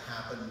that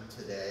happened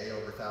today,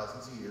 over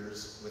thousands of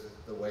years,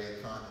 with the way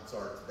the continents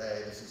are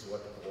today, this is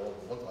what the world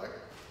would look like.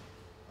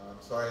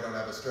 Sorry I don't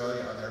have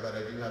Australia on there, but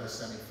I do have a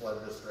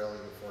semi-flooded Australia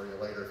for you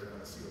later if you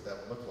want to see what that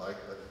would look like.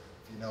 But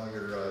if you know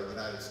your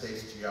United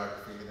States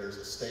geography, there's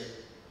a state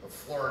of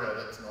Florida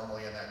that's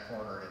normally in that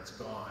corner, and it's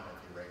gone if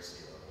you raise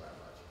sea level that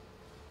much.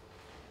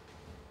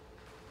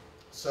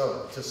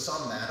 So to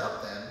sum that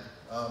up then,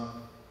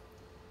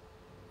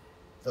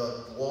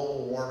 the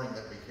global warming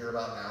that we hear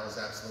about now is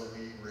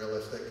absolutely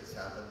realistic. It's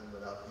happened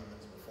without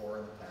humans before. before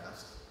in the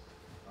past.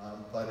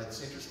 But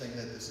it's interesting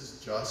that this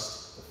is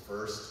just the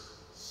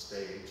first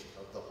stage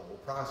of the whole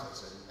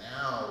process. And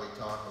now we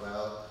talk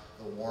about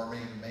the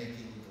warming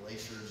making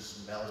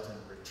glaciers melt and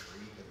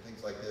retreat and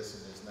things like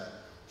this, and isn't that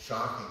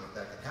shocking that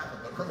that can happen?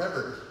 But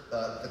remember,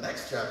 the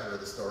next chapter of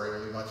the story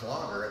will be much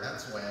longer, and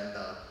that's when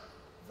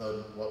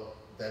what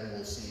then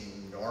we'll see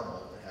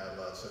normal to have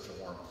such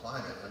a warm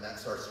climate. When that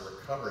starts to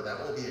recover, that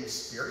will be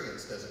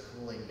experienced as a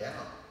cooling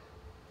down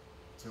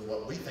to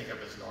what we think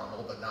of as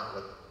normal, but not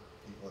what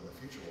people in the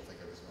future will think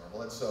of as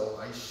normal. And so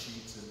ice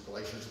sheets and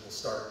glaciers will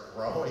start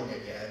growing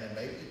again, and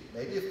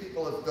maybe if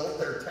people have built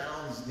their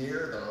towns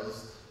near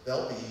those,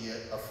 they'll be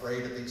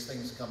afraid of these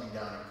things coming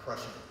down and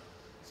crushing them.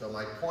 So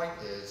my point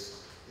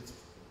is, it's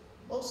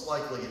most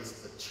likely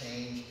it's the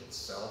change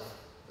itself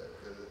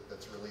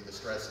that's really the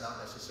stress, not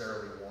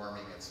necessarily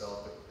warming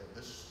itself, but and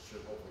this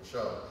should hopefully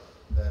show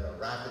that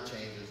rapid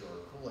changes or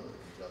cooling can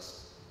be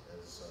just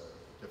as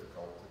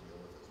difficult to deal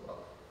with as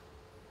well.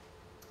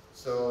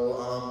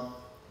 So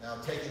now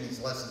taking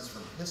these lessons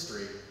from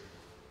history,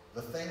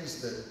 the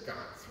things that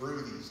got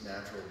through these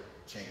natural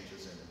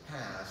changes in the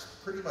past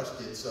pretty much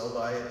did so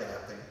by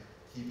adapting,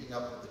 keeping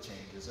up with the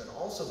changes, and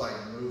also by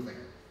moving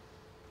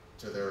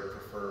to their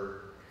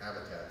preferred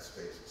habitat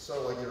spaces.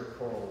 So like your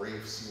coral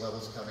reef, sea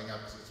levels coming up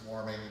as it's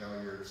warming,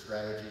 your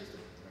strategy is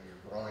that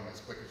you're growing as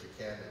quick as you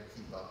can to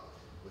keep up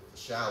with the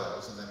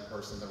shallows. And then of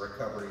course in the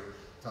recovery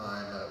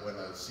time when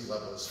the sea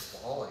level is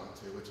falling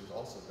too, which it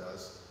also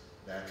does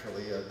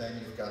naturally,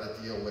 then you've got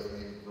to deal with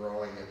maybe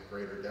growing at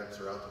greater depths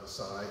or out to the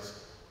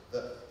sides.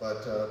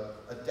 But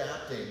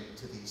adapting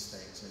to these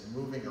things and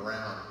moving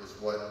around is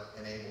what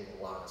enabled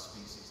a lot of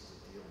species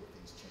to deal with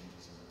these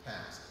changes in the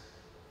past.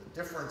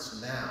 The difference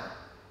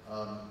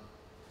now,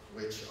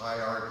 which I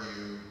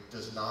argue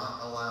does not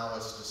allow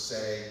us to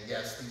say,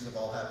 yes, these have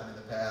all happened in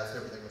the past,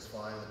 everything was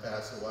fine in the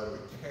past, so why do we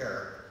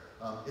care?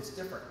 It's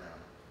different now,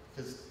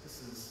 because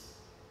this is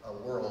a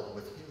world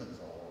with humans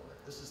all over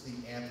it. This is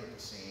the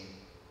Anthropocene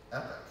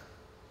epoch.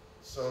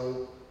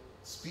 So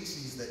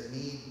species that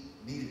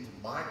needed to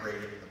migrate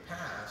in the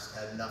past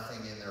had nothing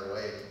in their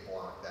way to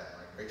block that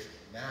migration.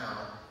 Now,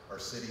 our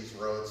cities,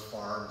 roads,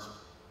 farms,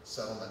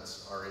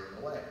 settlements are in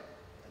the way,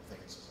 and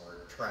things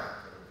are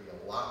trapped. It would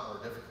be a lot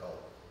more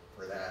difficult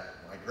for that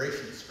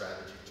migration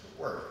strategy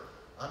to work.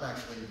 I'm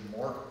actually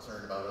more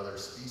concerned about other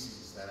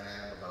species than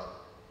I am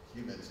about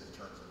humans in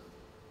terms of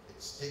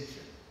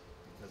extinction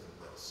because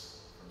of this,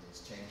 from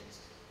these changes.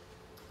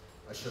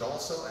 I should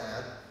also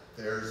add,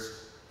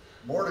 there's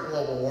more to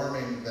global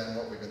warming than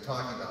what we've been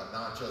talking about,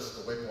 not just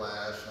the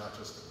whiplash, not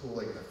just the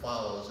cooling that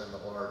follows and the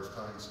large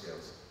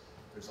timescales.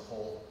 There's a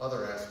whole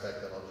other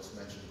aspect that I'll just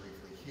mention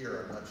briefly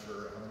here. I'm not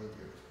sure how many of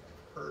you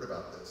have heard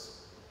about this.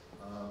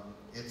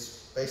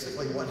 It's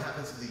basically what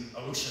happens to the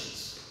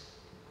oceans.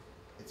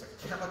 It's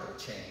a chemical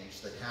change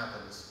that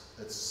happens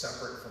that's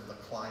separate from the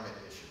climate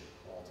issue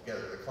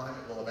altogether. The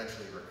climate will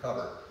eventually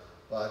recover,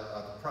 but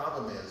the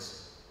problem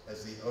is,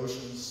 as the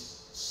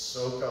oceans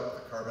soak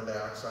up the carbon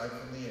dioxide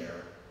from the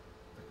air,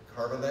 the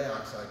carbon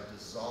dioxide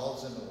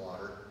dissolves in the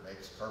water,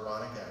 makes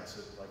carbonic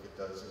acid like it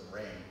does in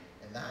rain,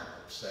 and that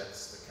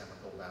upsets the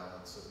chemical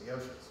balance of the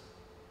oceans,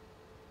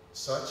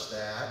 such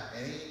that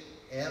any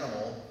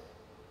animal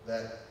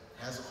that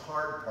has a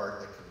hard part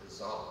that can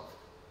dissolve.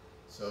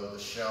 So the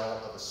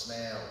shell of a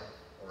snail,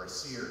 or a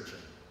sea urchin,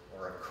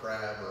 or a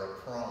crab, or a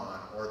prawn,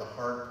 or the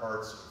hard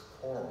parts of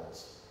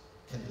corals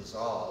can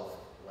dissolve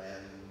when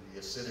the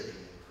acidity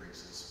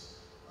increases.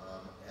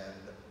 And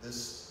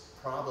this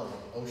problem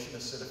of ocean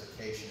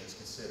acidification is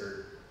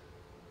considered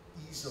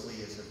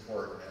easily as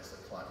important as the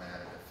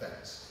climatic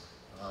effects.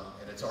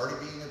 And it's already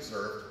being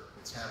observed.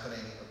 It's happening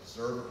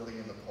observably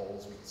in the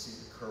poles. We can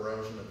see the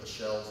corrosion of the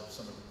shells of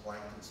some of the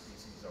plankton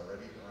species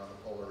already around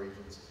the polar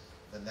regions.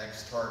 The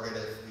next target,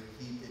 if we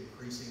keep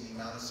increasing the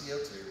amount of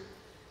CO2,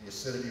 the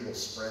acidity will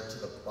spread to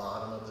the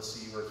bottom of the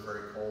sea where it's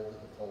very cold.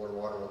 The polar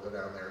water will go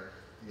down there.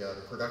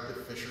 The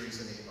productive fisheries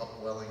in the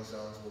upwelling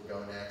zones will go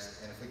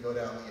next. And if we go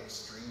down the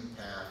extreme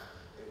path,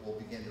 it will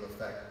begin to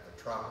affect the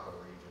tropical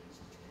regions,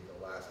 which will be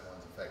the last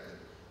ones affected.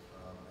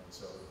 And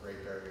so the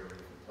Great Barrier Reef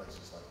and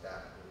places like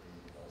that will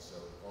be also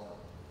vulnerable.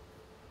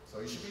 So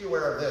you should be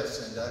aware of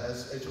this, and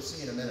as you'll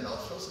see in a minute, I'll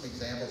show some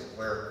examples of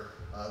where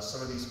some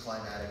of these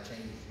climatic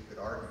changes, you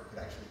could argue, could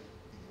actually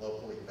be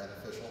locally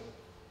beneficial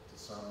to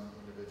some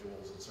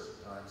individuals at certain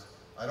times.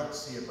 I don't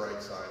see a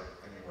bright side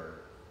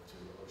anywhere to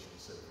ocean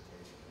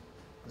acidification.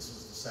 This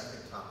was the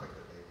second topic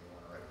that made me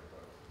want to write the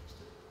book, just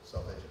to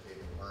self-educate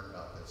and learn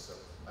about this. So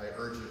I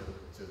urge you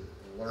to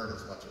learn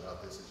as much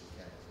about this as you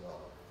can as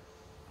well.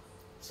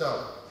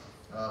 So,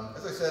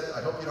 as I said,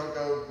 I hope you don't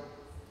go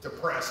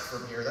depressed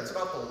from here. That's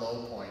about the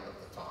low point of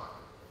the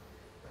talk.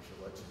 I should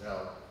let you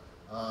know.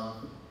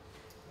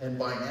 And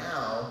by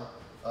now,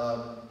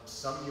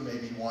 some of you may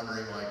be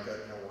wondering, like,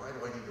 why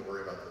do I need to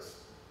worry about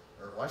this?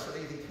 Or why should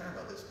I even care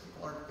about this?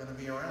 People aren't going to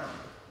be around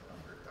in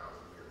 100,000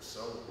 years,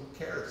 so who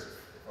cares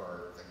if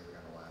our things are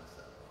going to last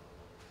that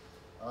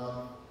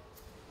long?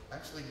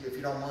 Actually, if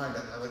you don't mind,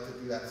 I like to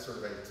do that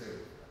survey too.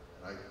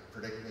 And I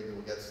predict maybe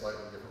we'll get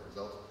slightly different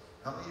results.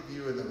 How many of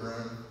you in the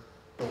room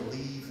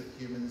believe that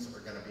humans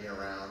are going to be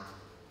around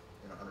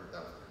in 100,000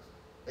 years?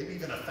 Maybe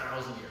even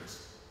 1,000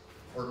 years,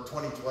 or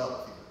 2012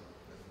 even.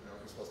 You know,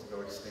 we're supposed to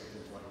go extinct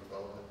in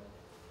 2012.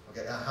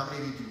 Okay, how many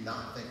of you do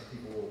not think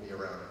people will be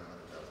around in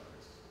 100,000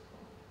 years?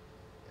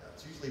 Yeah,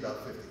 it's usually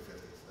about 50-50.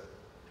 So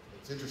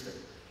it's interesting.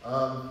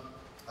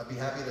 I'd be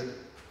happy to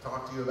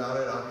talk to you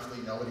about it.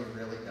 Obviously, nobody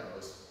really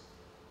knows.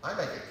 I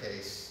make a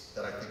case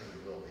that I think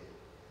we will be.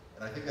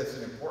 And I think that's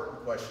an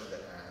important question to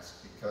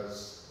ask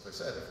because, as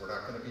I said, if we're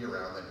not going to be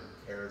around, then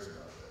who cares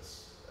about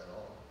this at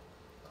all?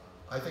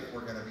 I think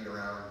we're going to be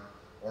around,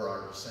 or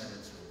our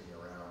descendants will be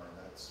around, and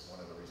that's one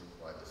of the reasons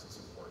why this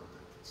is important to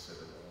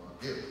consider the long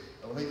view.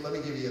 Now, let me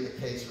give you the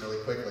case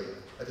really quickly.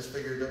 I just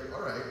figured,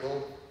 all right,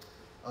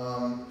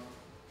 well,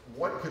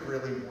 what could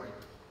really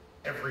wipe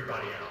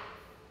everybody out?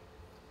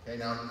 Okay,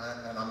 now,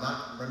 and I'm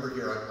not, remember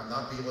here, I'm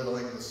not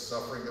belittling the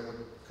suffering that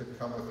could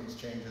come with these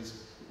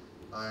changes.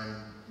 I'm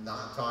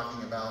not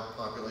talking about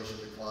population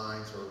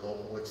declines or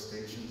local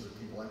extinctions of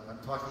people. I'm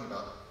talking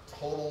about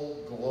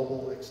total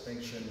global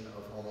extinction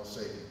of Homo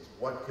sapiens.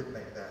 What could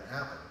make that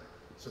happen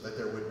so that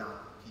there would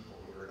not be people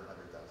here in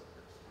 100,000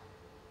 years?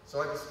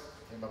 So I just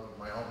came up with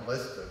my own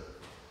list.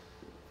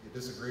 If you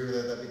disagree with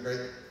it, that'd be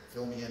great.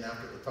 Fill me in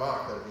after the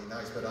talk, that'd be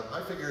nice. But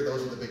I figure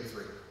those are the big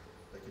three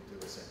that could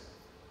do us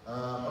in.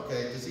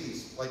 Okay,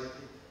 disease. Like,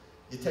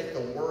 you take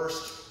the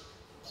worst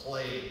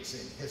plagues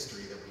in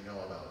history that we know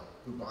about.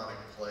 Bubonic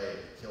plague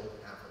killed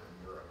half of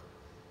Europe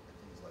and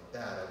things like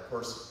that. Of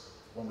course,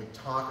 when we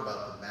talk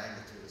about the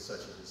magnitude of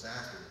such a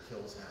disaster that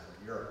kills half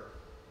of Europe,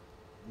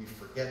 we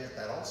forget that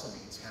that also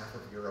means half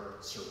of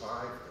Europe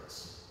survived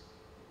this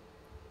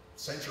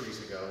centuries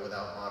ago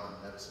without modern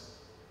medicine.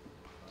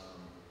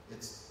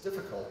 It's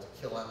difficult to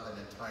kill out an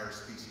entire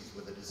species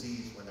with a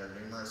disease when they're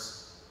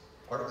numerous,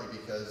 partly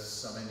because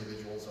some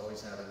individuals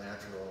always have a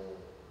natural,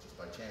 just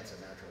by chance,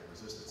 a natural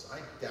resistance. I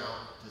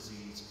doubt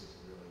disease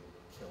could really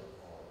kill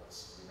all of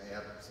us. We may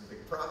have some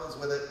big problems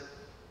with it,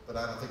 but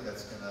I don't think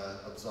that's going to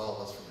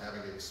absolve us from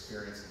having to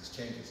experience these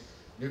changes.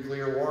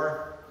 Nuclear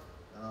war,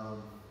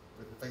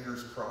 with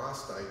fingers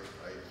crossed, I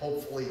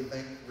hopefully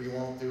think we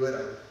won't do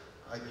it.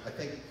 I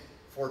think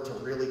for it to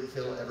really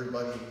kill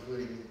everybody,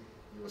 including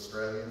you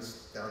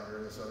Australians down here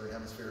in the Southern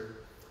Hemisphere,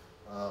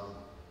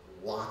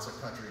 lots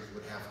of countries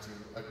would have to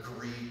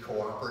agree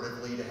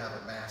cooperatively to have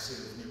a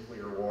massive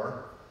nuclear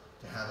war,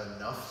 to have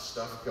enough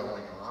stuff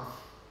going off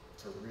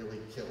to really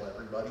kill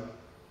everybody.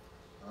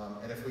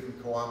 And if we can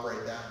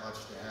cooperate that much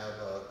to have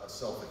a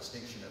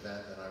self-extinction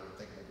event, then I would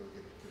think maybe we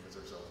could convince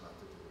ourselves not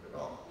to do it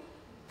at all.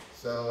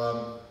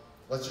 So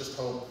let's just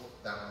hope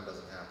that one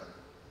doesn't happen.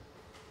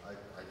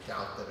 I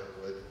doubt that it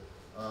would.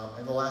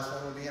 And the last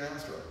one would be an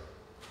asteroid.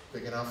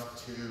 Big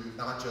enough to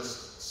not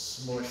just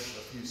smush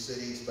a few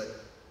cities, but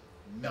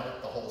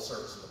melt the whole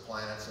surface of the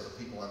planet so the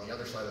people on the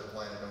other side of the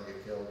planet don't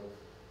get killed,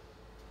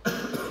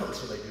 or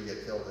so they do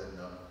get killed in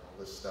all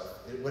this stuff.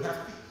 It would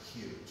have to be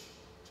huge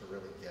to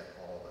really get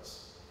all of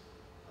us.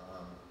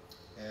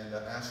 And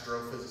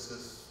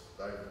astrophysicists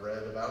I've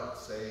read about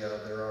say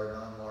there are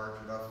none large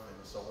enough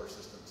in the solar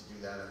system to do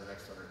that in the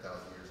next 100,000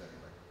 years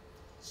anyway.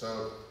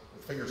 So,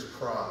 with fingers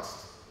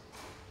crossed,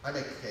 I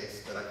make the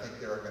case that I think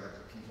there are going to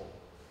be people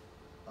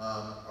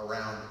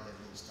around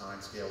in these time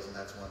scales, and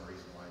that's one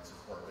reason why it's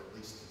important to at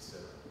least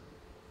consider,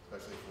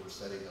 especially if we're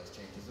setting those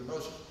changes in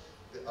motion.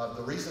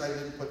 The reason I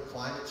didn't put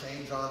climate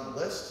change on the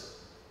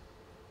list,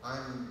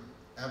 I'm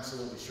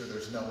absolutely sure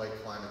there's no way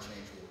climate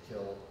change will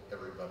kill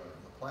everybody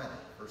on the planet.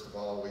 First of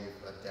all, we've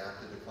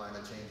adapted to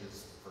climate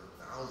changes for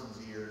thousands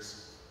of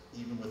years,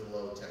 even with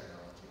low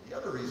technology. The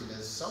other reason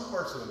is some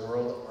parts of the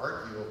world,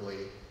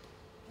 arguably,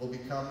 will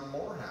become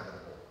more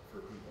habitable for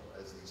people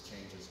as these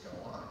changes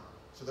go on.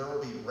 So there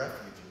will be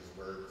refuges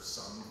where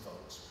some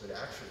folks could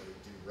actually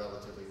do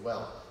relatively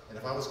well. And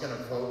if I was going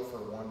to vote for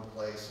one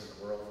place in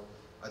the world,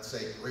 I'd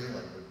say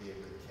Greenland would be a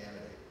good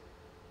candidate.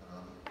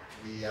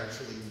 We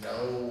actually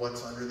know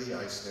what's under the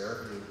ice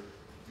there. If you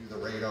do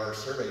the radar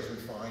surveys, we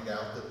find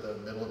out that the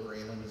middle of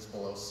Greenland is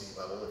below sea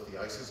level. If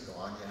the ice is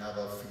gone, you have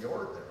a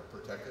fjord there, a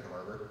protected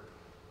harbor,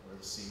 where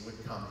the sea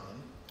would come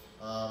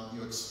in.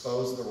 You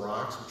expose the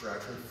rocks, which are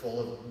actually full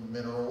of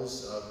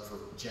minerals for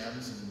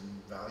gems and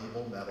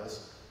valuable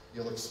metals.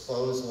 You'll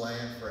expose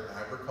land for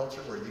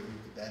agriculture, where you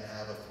could then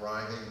have a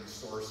thriving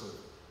source of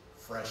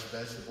fresh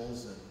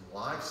vegetables and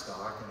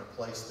livestock in a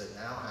place that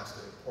now has to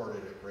import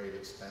it at great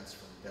expense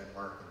from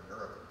Denmark and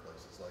Europe and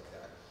places like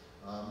that.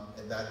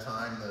 At that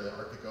time, the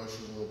Arctic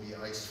Ocean will be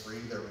ice-free.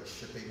 There will be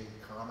shipping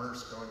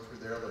commerce going through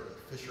there. There will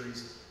be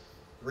fisheries.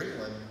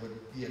 Greenland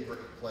would be a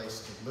great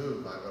place to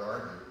move, I would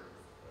argue,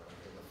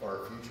 in the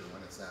far future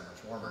when it's that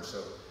much warmer.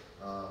 So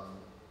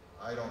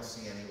I don't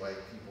see any way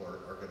people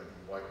are going to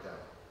be wiped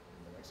out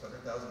in the next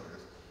 100,000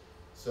 years.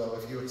 So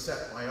if you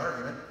accept my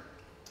argument,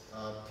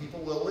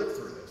 people will live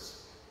through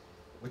this,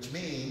 which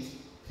means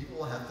people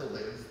will have to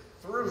live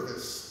through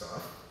this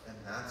stuff, and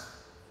that's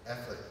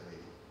ethically,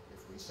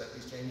 if we set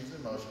these changes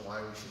in motion,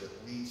 why we should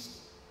at least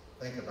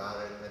think about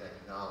it and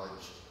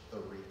acknowledge the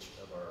reach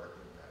of our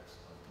impacts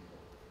on people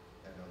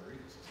and other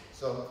ecosystems.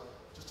 So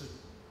just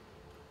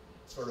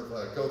to sort of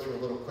go through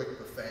a little quick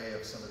buffet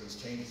of some of these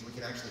changes we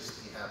can actually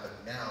see happen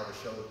now to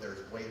show that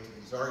there's weight to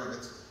these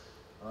arguments.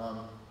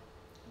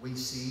 We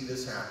see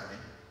this happening.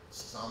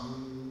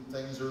 Some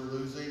things are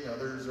losing,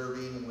 others are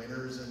being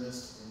winners in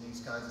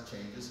these kinds of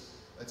changes.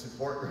 It's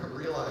important to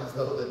realize,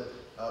 though,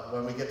 that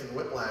when we get to the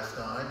whiplash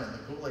time and the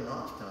cooling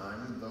off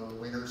time, the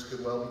winners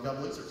could well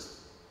become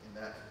losers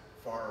in that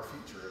far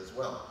future as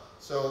well.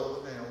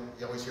 So,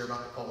 you always hear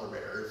about the polar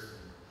bears,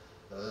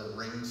 and the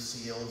ringed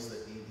seals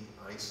that need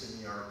the ice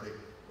in the Arctic.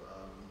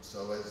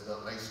 So as the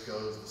ice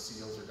goes, the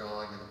seals are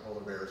going and the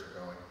polar bears are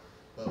going.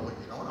 But what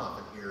you don't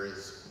often hear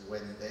is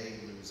when they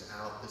lose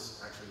out,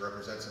 this actually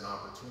represents an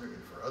opportunity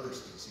for other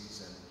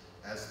species.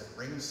 And as the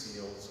ringed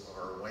seals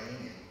are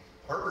waning,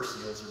 harbor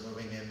seals are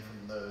moving in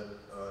from the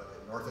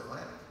North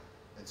Atlantic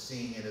and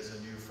seeing it as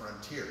a new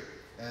frontier.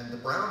 And the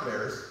brown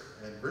bears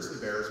and grizzly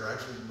bears are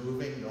actually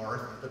moving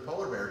north into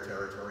polar bear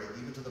territory,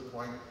 even to the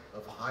point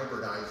of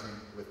hybridizing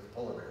with the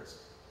polar bears.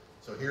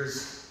 So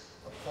here's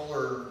a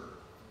polar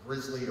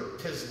grizzly or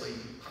pizzly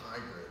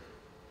hybrid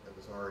that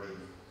was already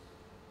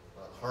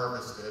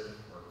harvested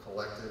or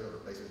collected or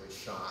basically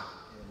shot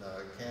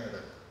in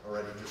Canada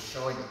already, just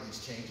showing that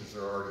these changes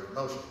are already in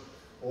motion.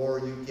 Or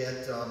you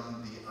get the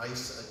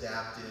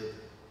ice-adapted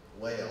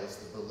whales,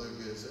 the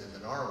belugas and the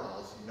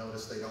narwhals. You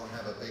notice they don't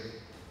have a big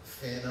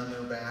fin on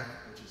their back,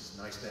 which is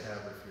nice to have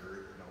if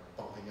you're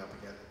bumping up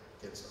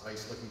against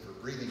ice looking for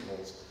breathing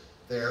holes.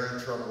 They're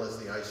in trouble as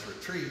the ice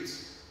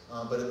retreats.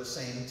 But at the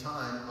same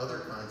time, other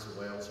kinds of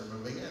whales are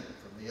moving in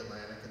from the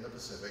Atlantic and the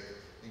Pacific,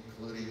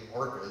 including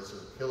orcas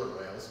or killer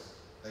whales.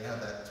 They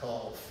have that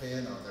tall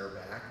fin on their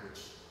back,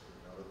 which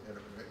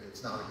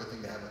it's not a good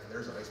thing to have if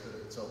there's ice, but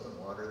if it's open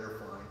water, they're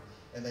fine.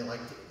 And they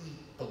like to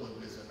eat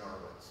belugas and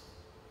narwhals.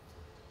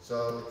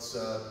 So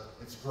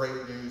it's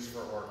great news for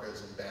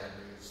orcas and bad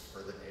news for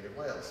the native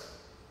whales.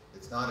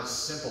 It's not as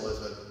simple as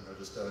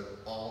just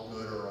all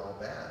good or all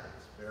bad.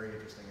 It's very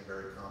interesting and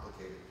very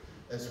complicated.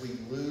 As we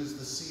lose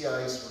the sea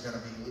ice,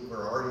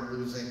 we're already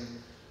losing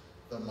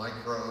the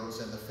microbes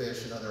and the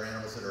fish and other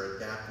animals that are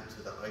adapted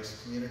to the ice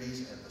communities.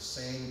 And at the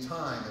same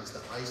time, as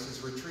the ice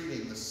is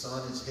retreating, the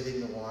sun is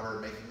hitting the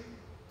water, making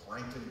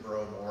plankton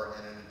grow more,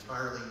 and an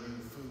entirely new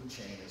food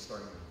chain is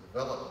starting to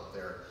develop up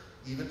there,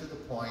 even to the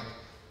point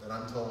that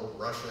I'm told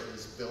Russia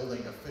is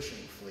building a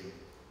fishing fleet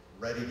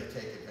ready to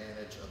take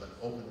advantage of an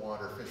open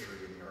water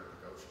fishery in the Arctic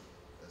Ocean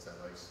as that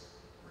ice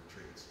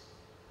retreats.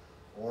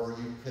 Or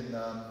you can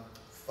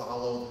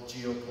follow the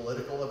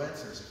geopolitical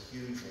events. There's a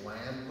huge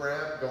land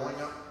grab going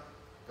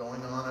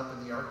on up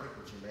in the Arctic,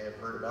 which you may have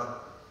heard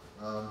about.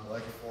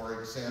 Like, for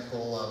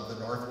example, the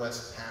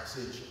Northwest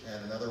Passage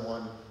and another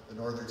one, the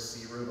Northern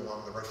Sea Route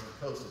along the Russian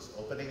coast, is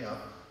opening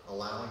up,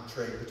 allowing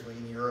trade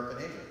between Europe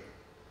and Asia,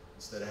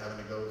 instead of having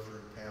to go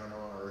through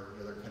Panama or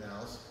the other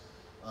canals.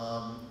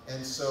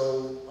 And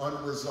so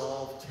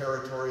unresolved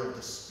territorial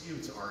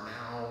disputes are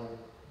now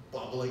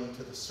bubbling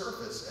to the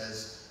surface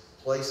as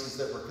places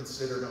that were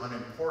considered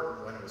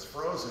unimportant when it was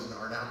frozen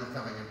are now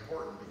becoming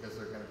important because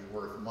they're going to be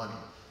worth money.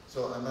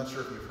 So I'm not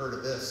sure if you've heard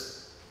of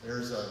this.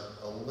 There's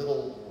a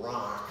little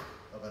rock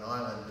of an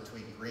island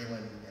between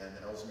Greenland and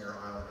Ellesmere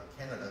Island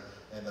in Canada,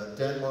 and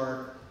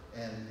Denmark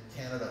and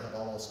Canada have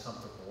almost come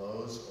to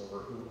blows over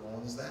who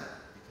owns that,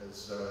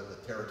 because the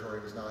territory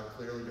was not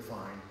clearly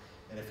defined.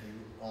 And if you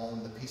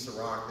own the piece of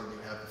rock, then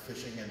you have the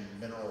fishing and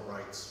mineral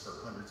rights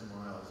for hundreds of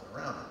miles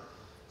around it.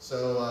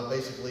 So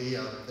basically,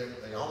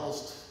 they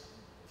almost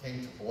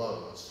came to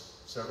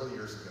blows several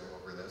years ago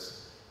over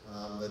this.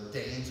 The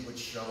Danes would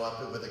show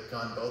up with a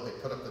gunboat. They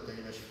put up the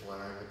Danish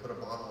flag. They put a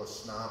bottle of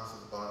schnapps at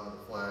the bottom of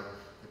the flag.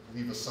 They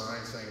leave a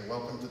sign saying,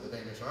 "Welcome to the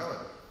Danish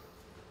island."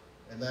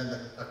 And then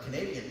a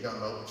Canadian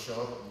gunboat would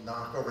show up,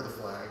 knock over the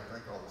flag,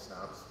 drink all the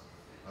schnapps.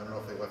 I don't know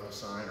if they left a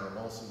sign or a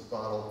Molson's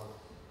bottle,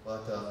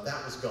 but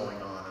that was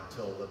going on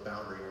until the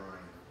boundary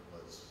line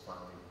was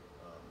finally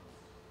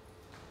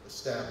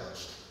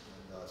established.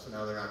 And so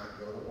now they're not going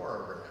to go to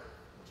war over that,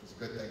 which is a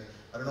good thing.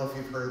 I don't know if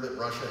you've heard that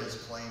Russia has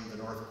claimed the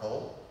North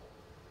Pole.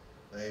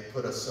 They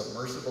put a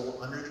submersible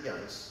under the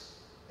ice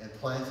and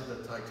planted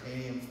a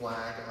titanium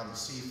flag on the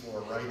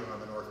seafloor right on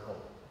the North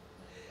Pole.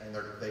 And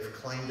they've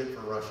claimed it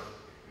for Russia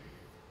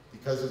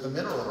because of the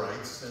mineral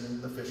rights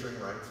and the fishing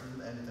rights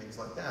and things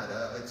like that.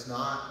 It's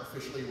not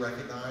officially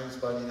recognized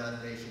by the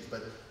United Nations,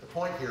 but the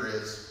point here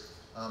is,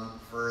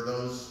 for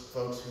those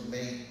folks who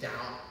may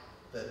doubt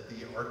that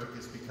the Arctic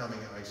is becoming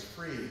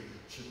ice-free,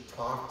 should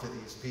talk to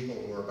these people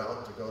who are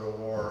about to go to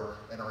war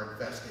and are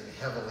investing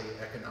heavily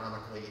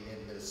economically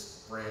in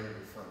this brand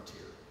new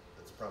frontier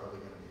that's probably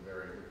going to be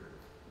very lucrative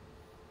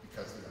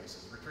because the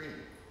ice is retreating.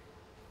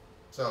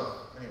 So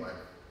anyway,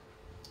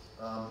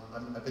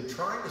 I've been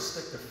trying to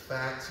stick to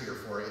facts here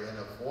for you and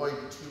avoid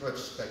too much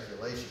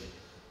speculation.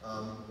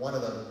 One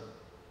of the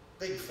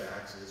big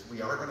facts is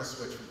we are going to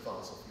switch from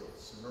fossil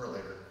fuels sooner or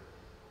later,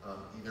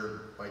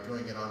 either by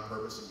doing it on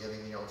purpose and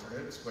getting the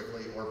alternatives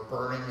quickly, or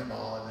burning them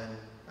all and then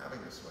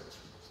having to switch.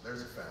 So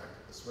there's a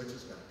fact. The switch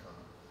is going to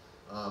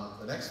come.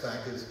 The next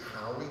fact is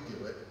how we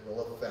do it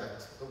will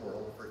affect the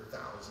world for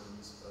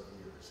thousands of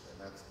years,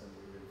 and that's the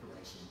new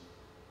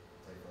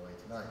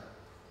night.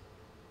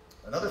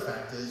 Another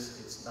fact is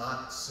it's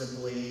not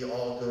simply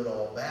all good,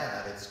 all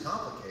bad. It's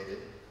complicated,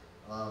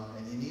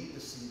 and you need to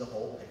see the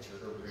whole picture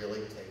to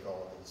really take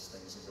all of these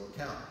things into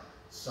account.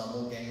 Some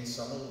will gain,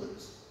 some will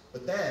lose.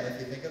 But then, if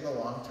you think in the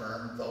long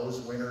term,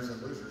 those winners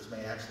and losers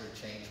may actually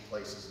change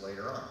places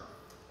later on.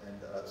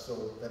 And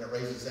so then it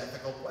raises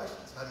ethical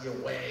questions. How do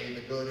you weigh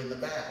the good and the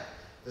bad?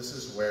 This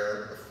is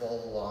where the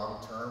full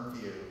long-term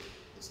view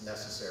is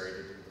necessary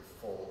to do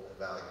the full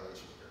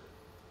evaluation here.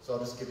 So I'll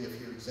just give you a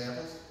few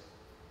examples.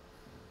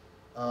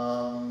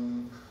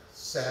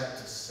 Sad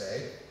to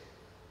say,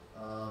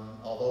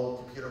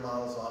 although computer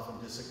models often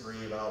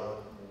disagree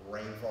about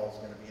what rainfall is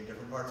going to be in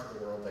different parts of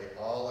the world, they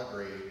all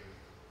agree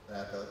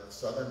that the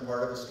southern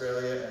part of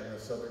Australia and the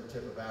southern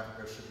tip of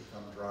Africa should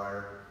become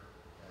drier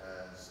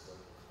as the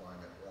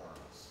climate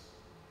warms.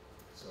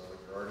 So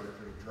you're already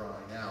pretty dry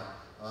now.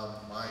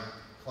 My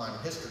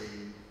climate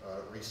history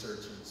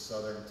research in the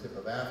southern tip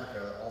of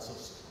Africa also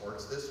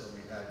supports this.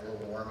 When we've had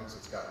global warmings,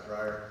 it's gotten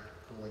drier,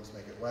 coolings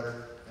make it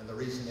wetter. And the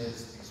reason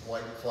is these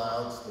white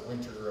clouds, the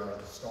winter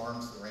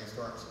storms, the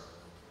rainstorms,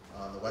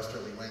 the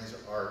westerly winds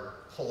are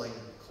pulling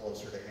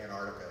closer to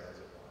Antarctica as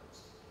it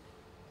warms,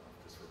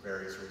 just for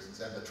various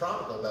reasons. And the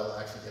tropical belt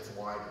actually gets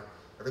wider.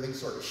 Everything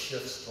sort of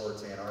shifts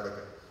towards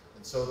Antarctica.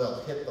 And so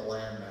they'll hit the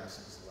land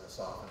masses less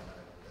often.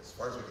 And as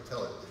far as we can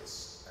tell,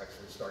 it's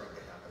actually starting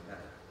to happen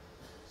now.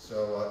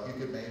 So you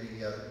could maybe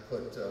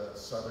put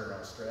southern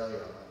Australia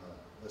on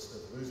the list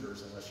of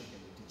losers unless you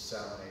can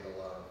desalinate a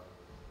lot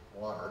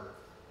of water.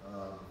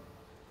 Of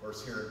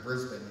course, here in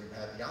Brisbane, you've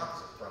had the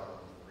opposite problem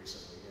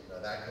recently,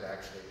 and that could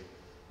actually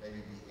maybe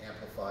be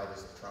amplified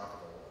as the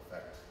tropical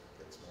effect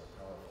gets more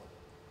powerful.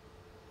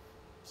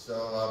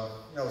 So,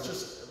 it's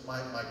just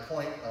my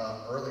point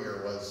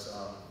earlier was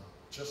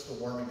just the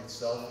warming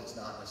itself is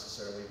not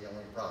necessarily the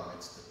only problem.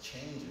 It's the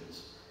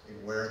changes in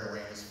where the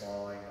rain is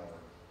falling, or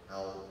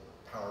how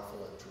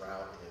powerful a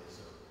drought is,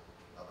 or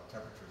how the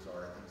temperatures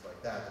are, and things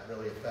like that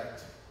really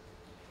affect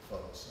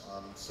folks.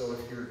 So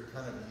if you're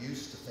kind of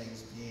used to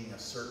things being a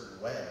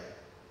certain way,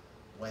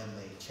 when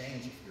they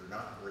change, if you're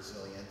not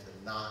resilient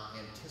and not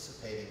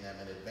anticipating them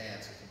in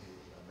advance, it can be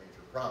a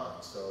major problem.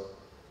 So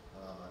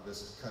I'm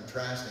just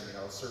contrasting,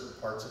 certain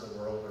parts of the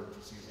world, or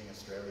just using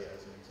Australia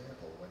as an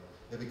example.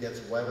 If it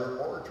gets wetter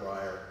or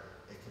drier,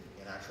 it can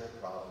be an actual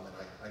problem. And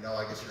I know,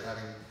 I guess you're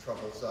having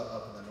troubles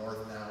up in the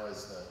north now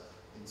as the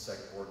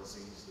insect-borne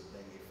disease, the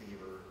dengue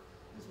fever,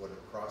 is what a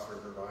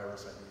cross-river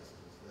virus, I think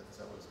is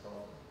that what it's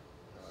called?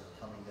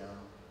 Coming down.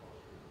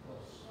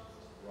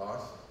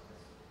 Ross.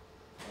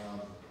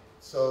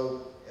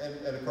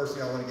 And of course,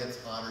 when it gets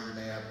hotter, you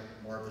may have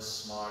more of the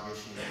smog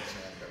issues,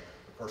 and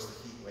of course the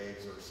heat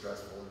waves are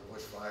stressful, and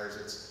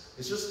bushfires.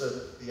 It's just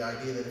the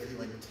idea that if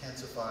you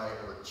intensify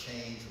or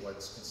change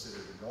what's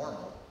considered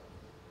normal,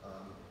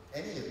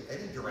 any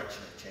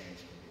direction of change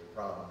can be a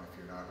problem if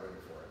you're not ready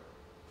for it.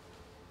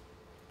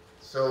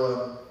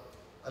 So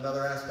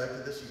another aspect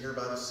of this you hear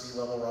about is sea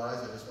level rise.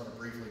 I just want to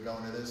briefly go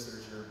into this.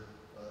 There's your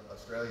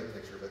Australia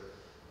picture, but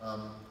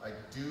I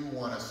do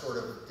want to sort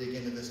of dig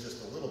into this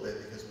just a little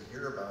bit because we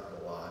hear about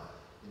it a lot.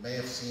 You may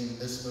have seen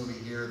this movie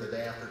here, The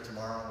Day After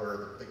Tomorrow, where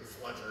the big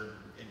floods are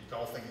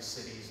engulfing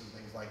cities and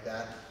things like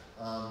that.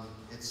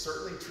 It's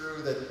certainly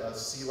true that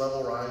sea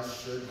level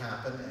rise should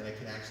happen, and it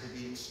can actually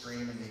be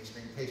extreme in the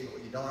extreme case, but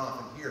what you don't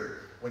often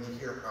hear when you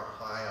hear how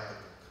high up it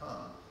can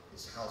come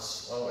is how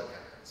slow it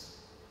happens.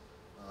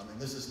 And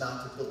this is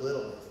not to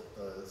belittle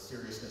the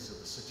seriousness of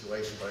the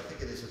situation, but I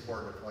think it is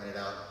important to point it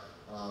out.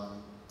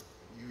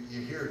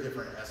 You hear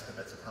different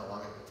estimates of how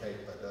long it would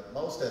take, but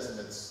most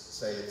estimates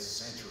say it's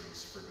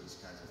centuries for these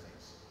kinds of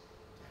things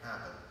to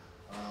happen.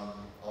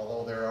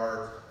 Although there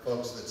are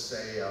folks that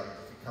say if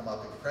you come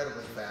up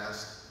incredibly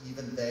fast,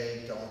 even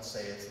they don't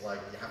say it's like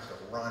you have to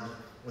run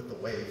with the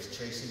waves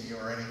chasing you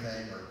or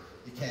anything, or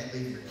you can't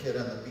leave your kid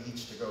on the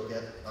beach to go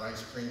get an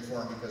ice cream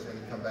for him because when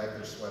you come back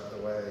they're swept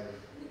away,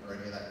 or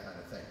any of that kind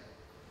of thing.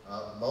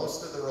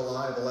 Most of the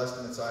reliable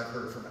estimates I've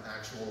heard from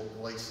actual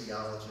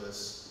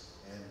glaciologists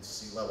and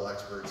sea level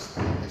experts,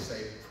 they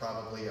say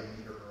probably a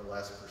meter or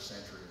less per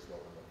century is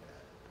what we're looking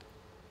at.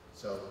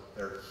 So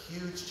there are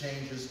huge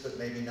changes, but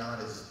maybe not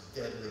as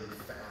deadly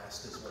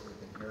fast as what you've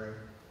been hearing.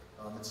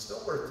 It's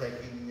still worth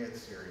taking it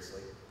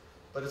seriously,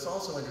 but it's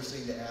also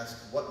interesting to ask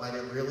what might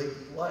it really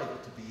be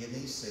like to be in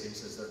these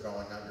cities as they're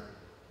going under.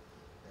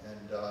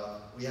 And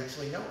we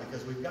actually know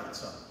because we've got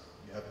some.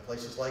 You have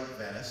places like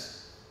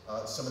Venice,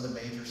 some of the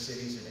major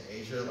cities in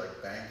Asia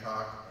like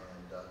Bangkok,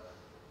 and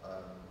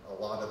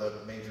a lot of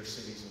the major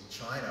cities in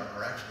China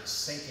are actually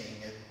sinking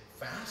it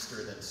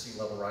faster than sea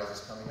level rise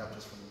is coming up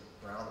just from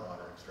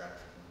groundwater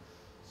extraction.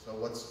 So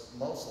what's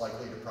most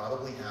likely to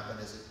probably happen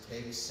is it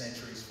takes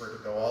centuries for it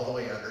to go all the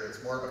way under.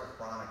 It's more of a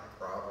chronic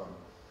problem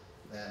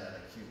than an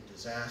acute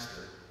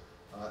disaster.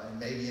 And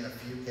maybe in a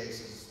few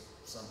cases,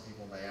 some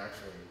people may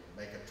actually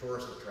make a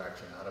tourist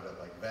attraction out of it,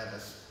 like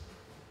Venice.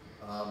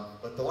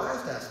 But the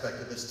last aspect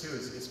of this too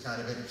is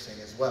kind of interesting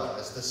as well.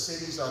 As the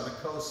cities on the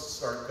coast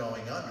start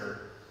going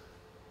under,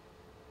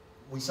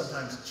 We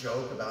sometimes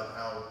joke about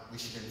how we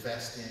should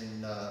invest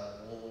in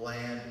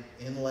land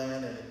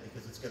inland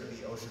because it's going to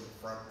be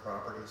oceanfront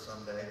property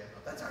someday.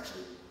 That's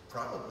actually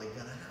probably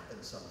going to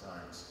happen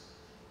sometimes.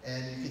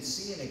 And you can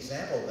see an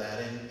example of that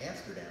in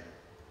Amsterdam,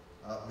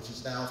 which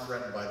is now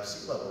threatened by the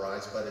sea level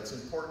rise. But it's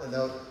important to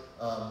note,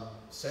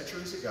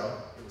 centuries ago,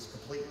 it was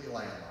completely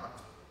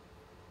landlocked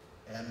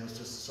and was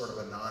just sort of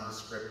a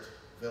nondescript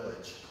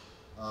village.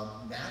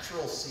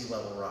 Natural sea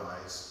level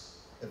rise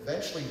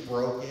eventually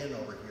broke in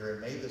over here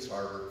and made this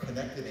harbor,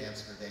 connected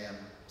Amsterdam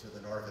to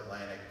the North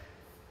Atlantic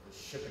with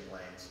shipping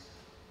lanes,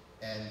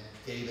 and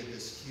gave it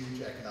this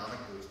huge economic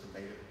boost and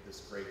made it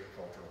this great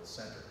cultural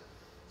center.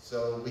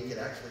 So we could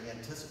actually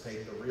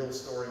anticipate the real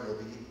story will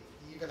be,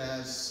 even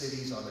as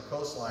cities on the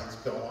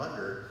coastlines go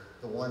under,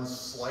 the ones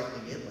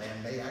slightly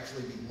inland may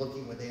actually be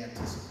looking with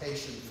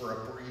anticipation for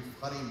a brief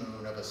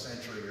honeymoon of a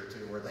century or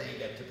two where they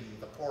get to be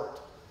the port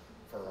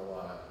for a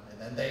while, and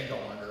then they go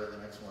under and the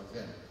next one's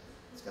in.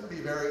 It's going to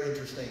be very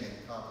interesting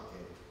and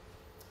complicated.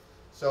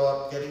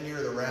 So getting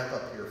near the wrap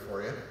up here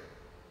for you.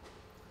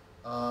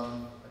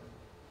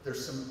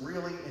 There's some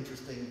really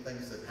interesting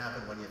things that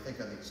happen when you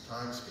think on these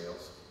time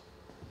scales.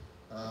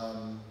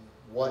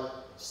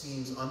 What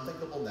seems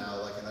unthinkable now,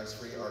 like an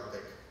ice-free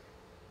Arctic,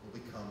 will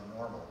become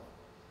normal.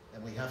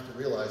 And we have to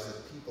realize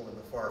that people in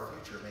the far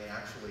future may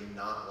actually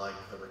not like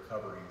the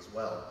recovery as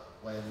well.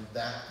 When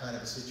that kind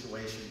of a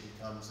situation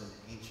becomes an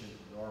ancient,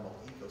 normal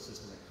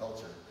ecosystem and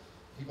culture,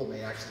 people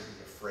may actually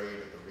be afraid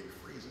of the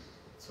refreezing.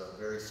 It's a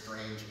very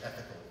strange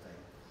ethical thing.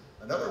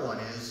 Another one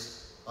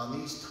is,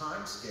 on these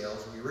time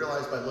scales, we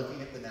realize by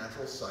looking at the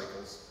natural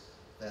cycles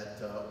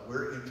that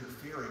we're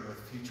interfering with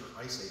future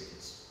ice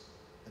ages.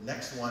 The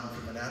next one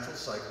from the natural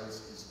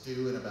cycles is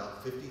due in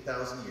about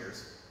 50,000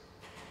 years.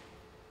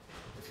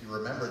 If you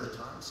remember the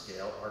time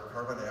scale, our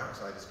carbon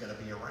dioxide is going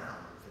to be around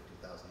in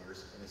 50,000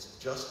 years, and it's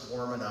just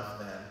warm enough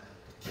then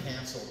to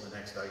cancel the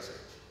next ice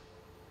age.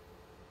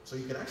 So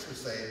you can actually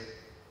say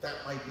that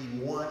might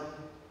be one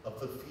of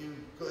the few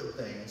good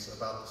things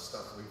about the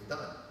stuff we've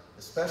done,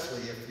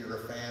 especially if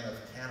you're a fan of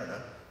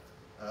Canada.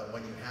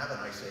 When you have an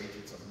ice age,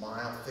 it's a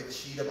mile thick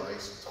sheet of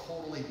ice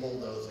totally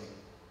bulldozing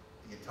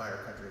the entire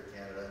country of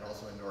Canada, and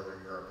also in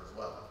Northern Europe as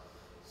well.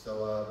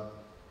 So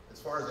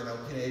as far as I know,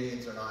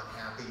 Canadians are not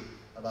happy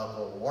about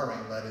global warming,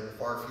 but in the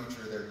far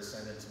future, their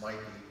descendants might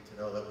be, to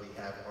know that we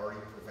have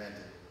already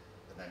prevented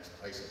the next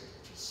ice age,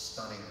 which is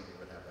stunning that we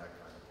would have that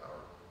kind of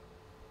power.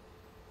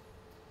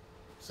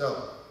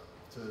 So,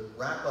 to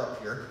wrap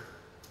up here,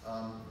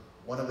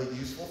 one of the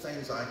useful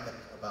things I think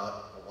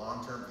about a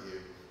long-term view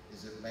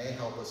is it may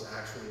help us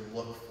actually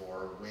look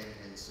for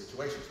win-win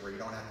situations where you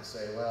don't have to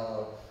say,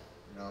 well,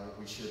 you know,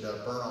 we should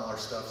burn all our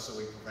stuff so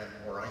we prevent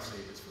more ice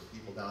ages for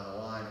people down the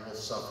line, and we'll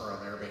suffer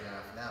on their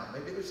behalf now.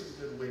 Maybe there's some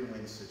good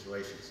win-win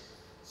situations.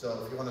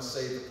 So if you want to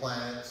save the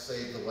planet,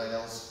 save the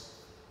whales,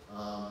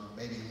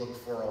 maybe look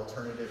for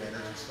alternative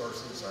energy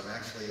sources.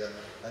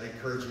 I'd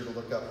encourage you to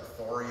look up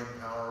thorium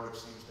power, which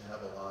seems to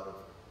have a lot of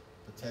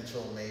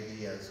potential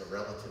maybe as a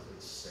relatively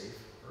safe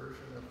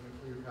version of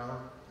nuclear power.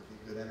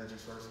 Could be a good energy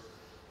source.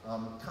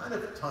 Kind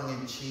of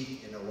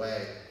tongue-in-cheek in a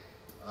way.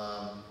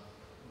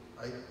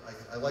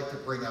 I like to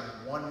bring up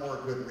one more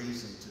good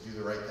reason to do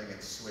the right thing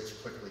and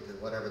switch quickly to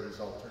whatever these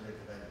alternative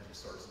energy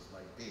sources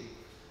might be.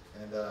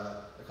 And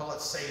I call it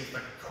save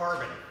the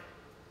carbon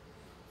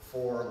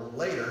for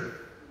later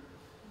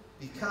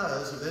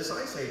because of this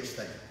ice age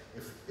thing.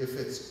 If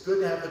it's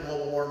good to have the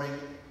global warming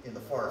in the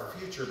far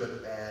future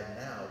but bad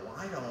now,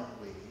 why don't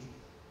we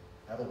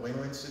have a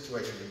win-win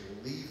situation?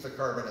 We leave the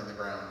carbon in the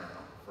ground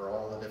now for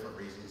all the different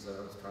reasons that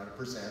I was trying to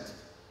present.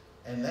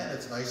 And then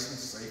it's nice and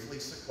safely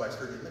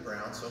sequestered in the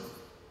ground. So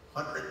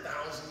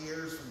 100,000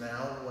 years from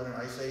now, when an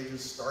ice age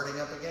is starting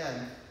up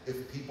again,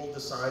 if people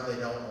decide they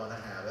don't want to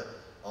have it,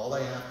 all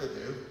they have to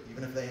do,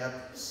 even if they have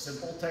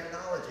simple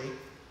technology,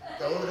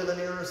 go to the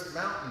nearest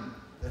mountain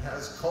that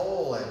has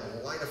coal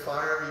and light a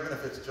fire, even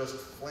if it's just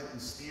flint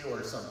and steel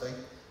or something,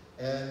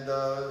 and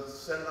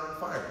set it on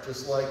fire.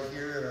 Just like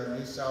here in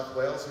New South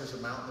Wales, here's a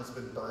mountain that's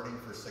been burning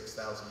for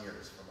 6,000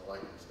 years from a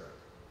lightning strike.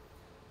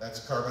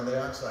 That's carbon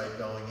dioxide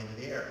going into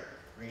the air,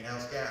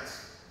 greenhouse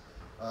gas.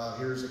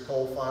 Here's a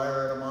coal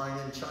fire at a mine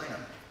in China.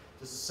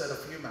 Just set a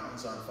few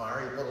mountains on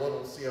fire, you put a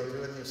little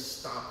CO2 and you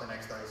stop the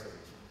next ice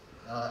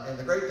age. And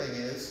the great thing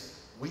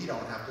is, we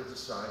don't have to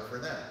decide for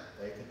them.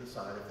 They can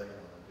decide if they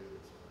want to do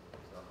this.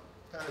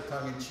 So, kind of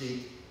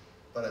tongue-in-cheek,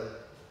 but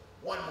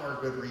one more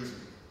good reason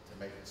to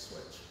make the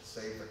switch.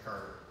 Save the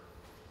carbon.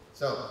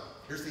 So,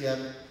 here's the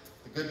end.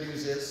 The good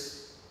news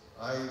is,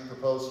 I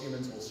propose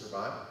humans will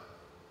survive.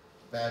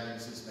 The bad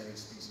news is many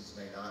species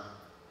may not.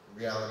 The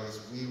reality is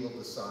we will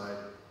decide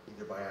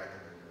either by acting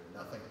or doing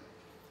nothing.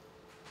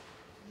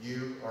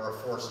 You are a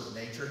force of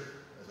nature.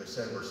 As I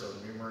said, we're so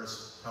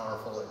numerous,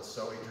 powerful, and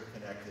so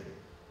interconnected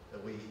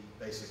that we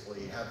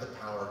basically have the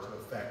power to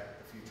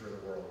affect the future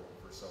of the world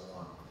for so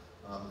long.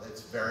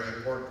 It's very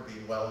important to be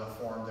well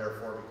informed,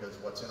 therefore, because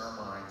what's in our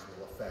minds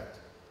will affect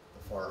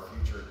the far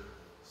future.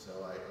 So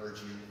I urge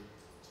you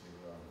to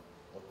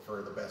look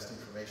for the best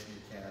information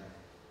you can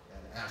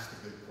and ask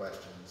the good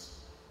questions,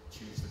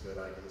 choose the good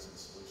ideas and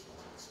solutions,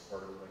 and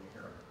support them when you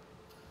hear them.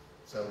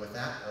 So with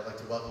that, I'd like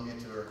to welcome you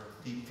to our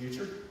deep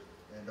future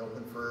and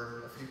open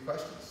for a few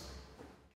questions.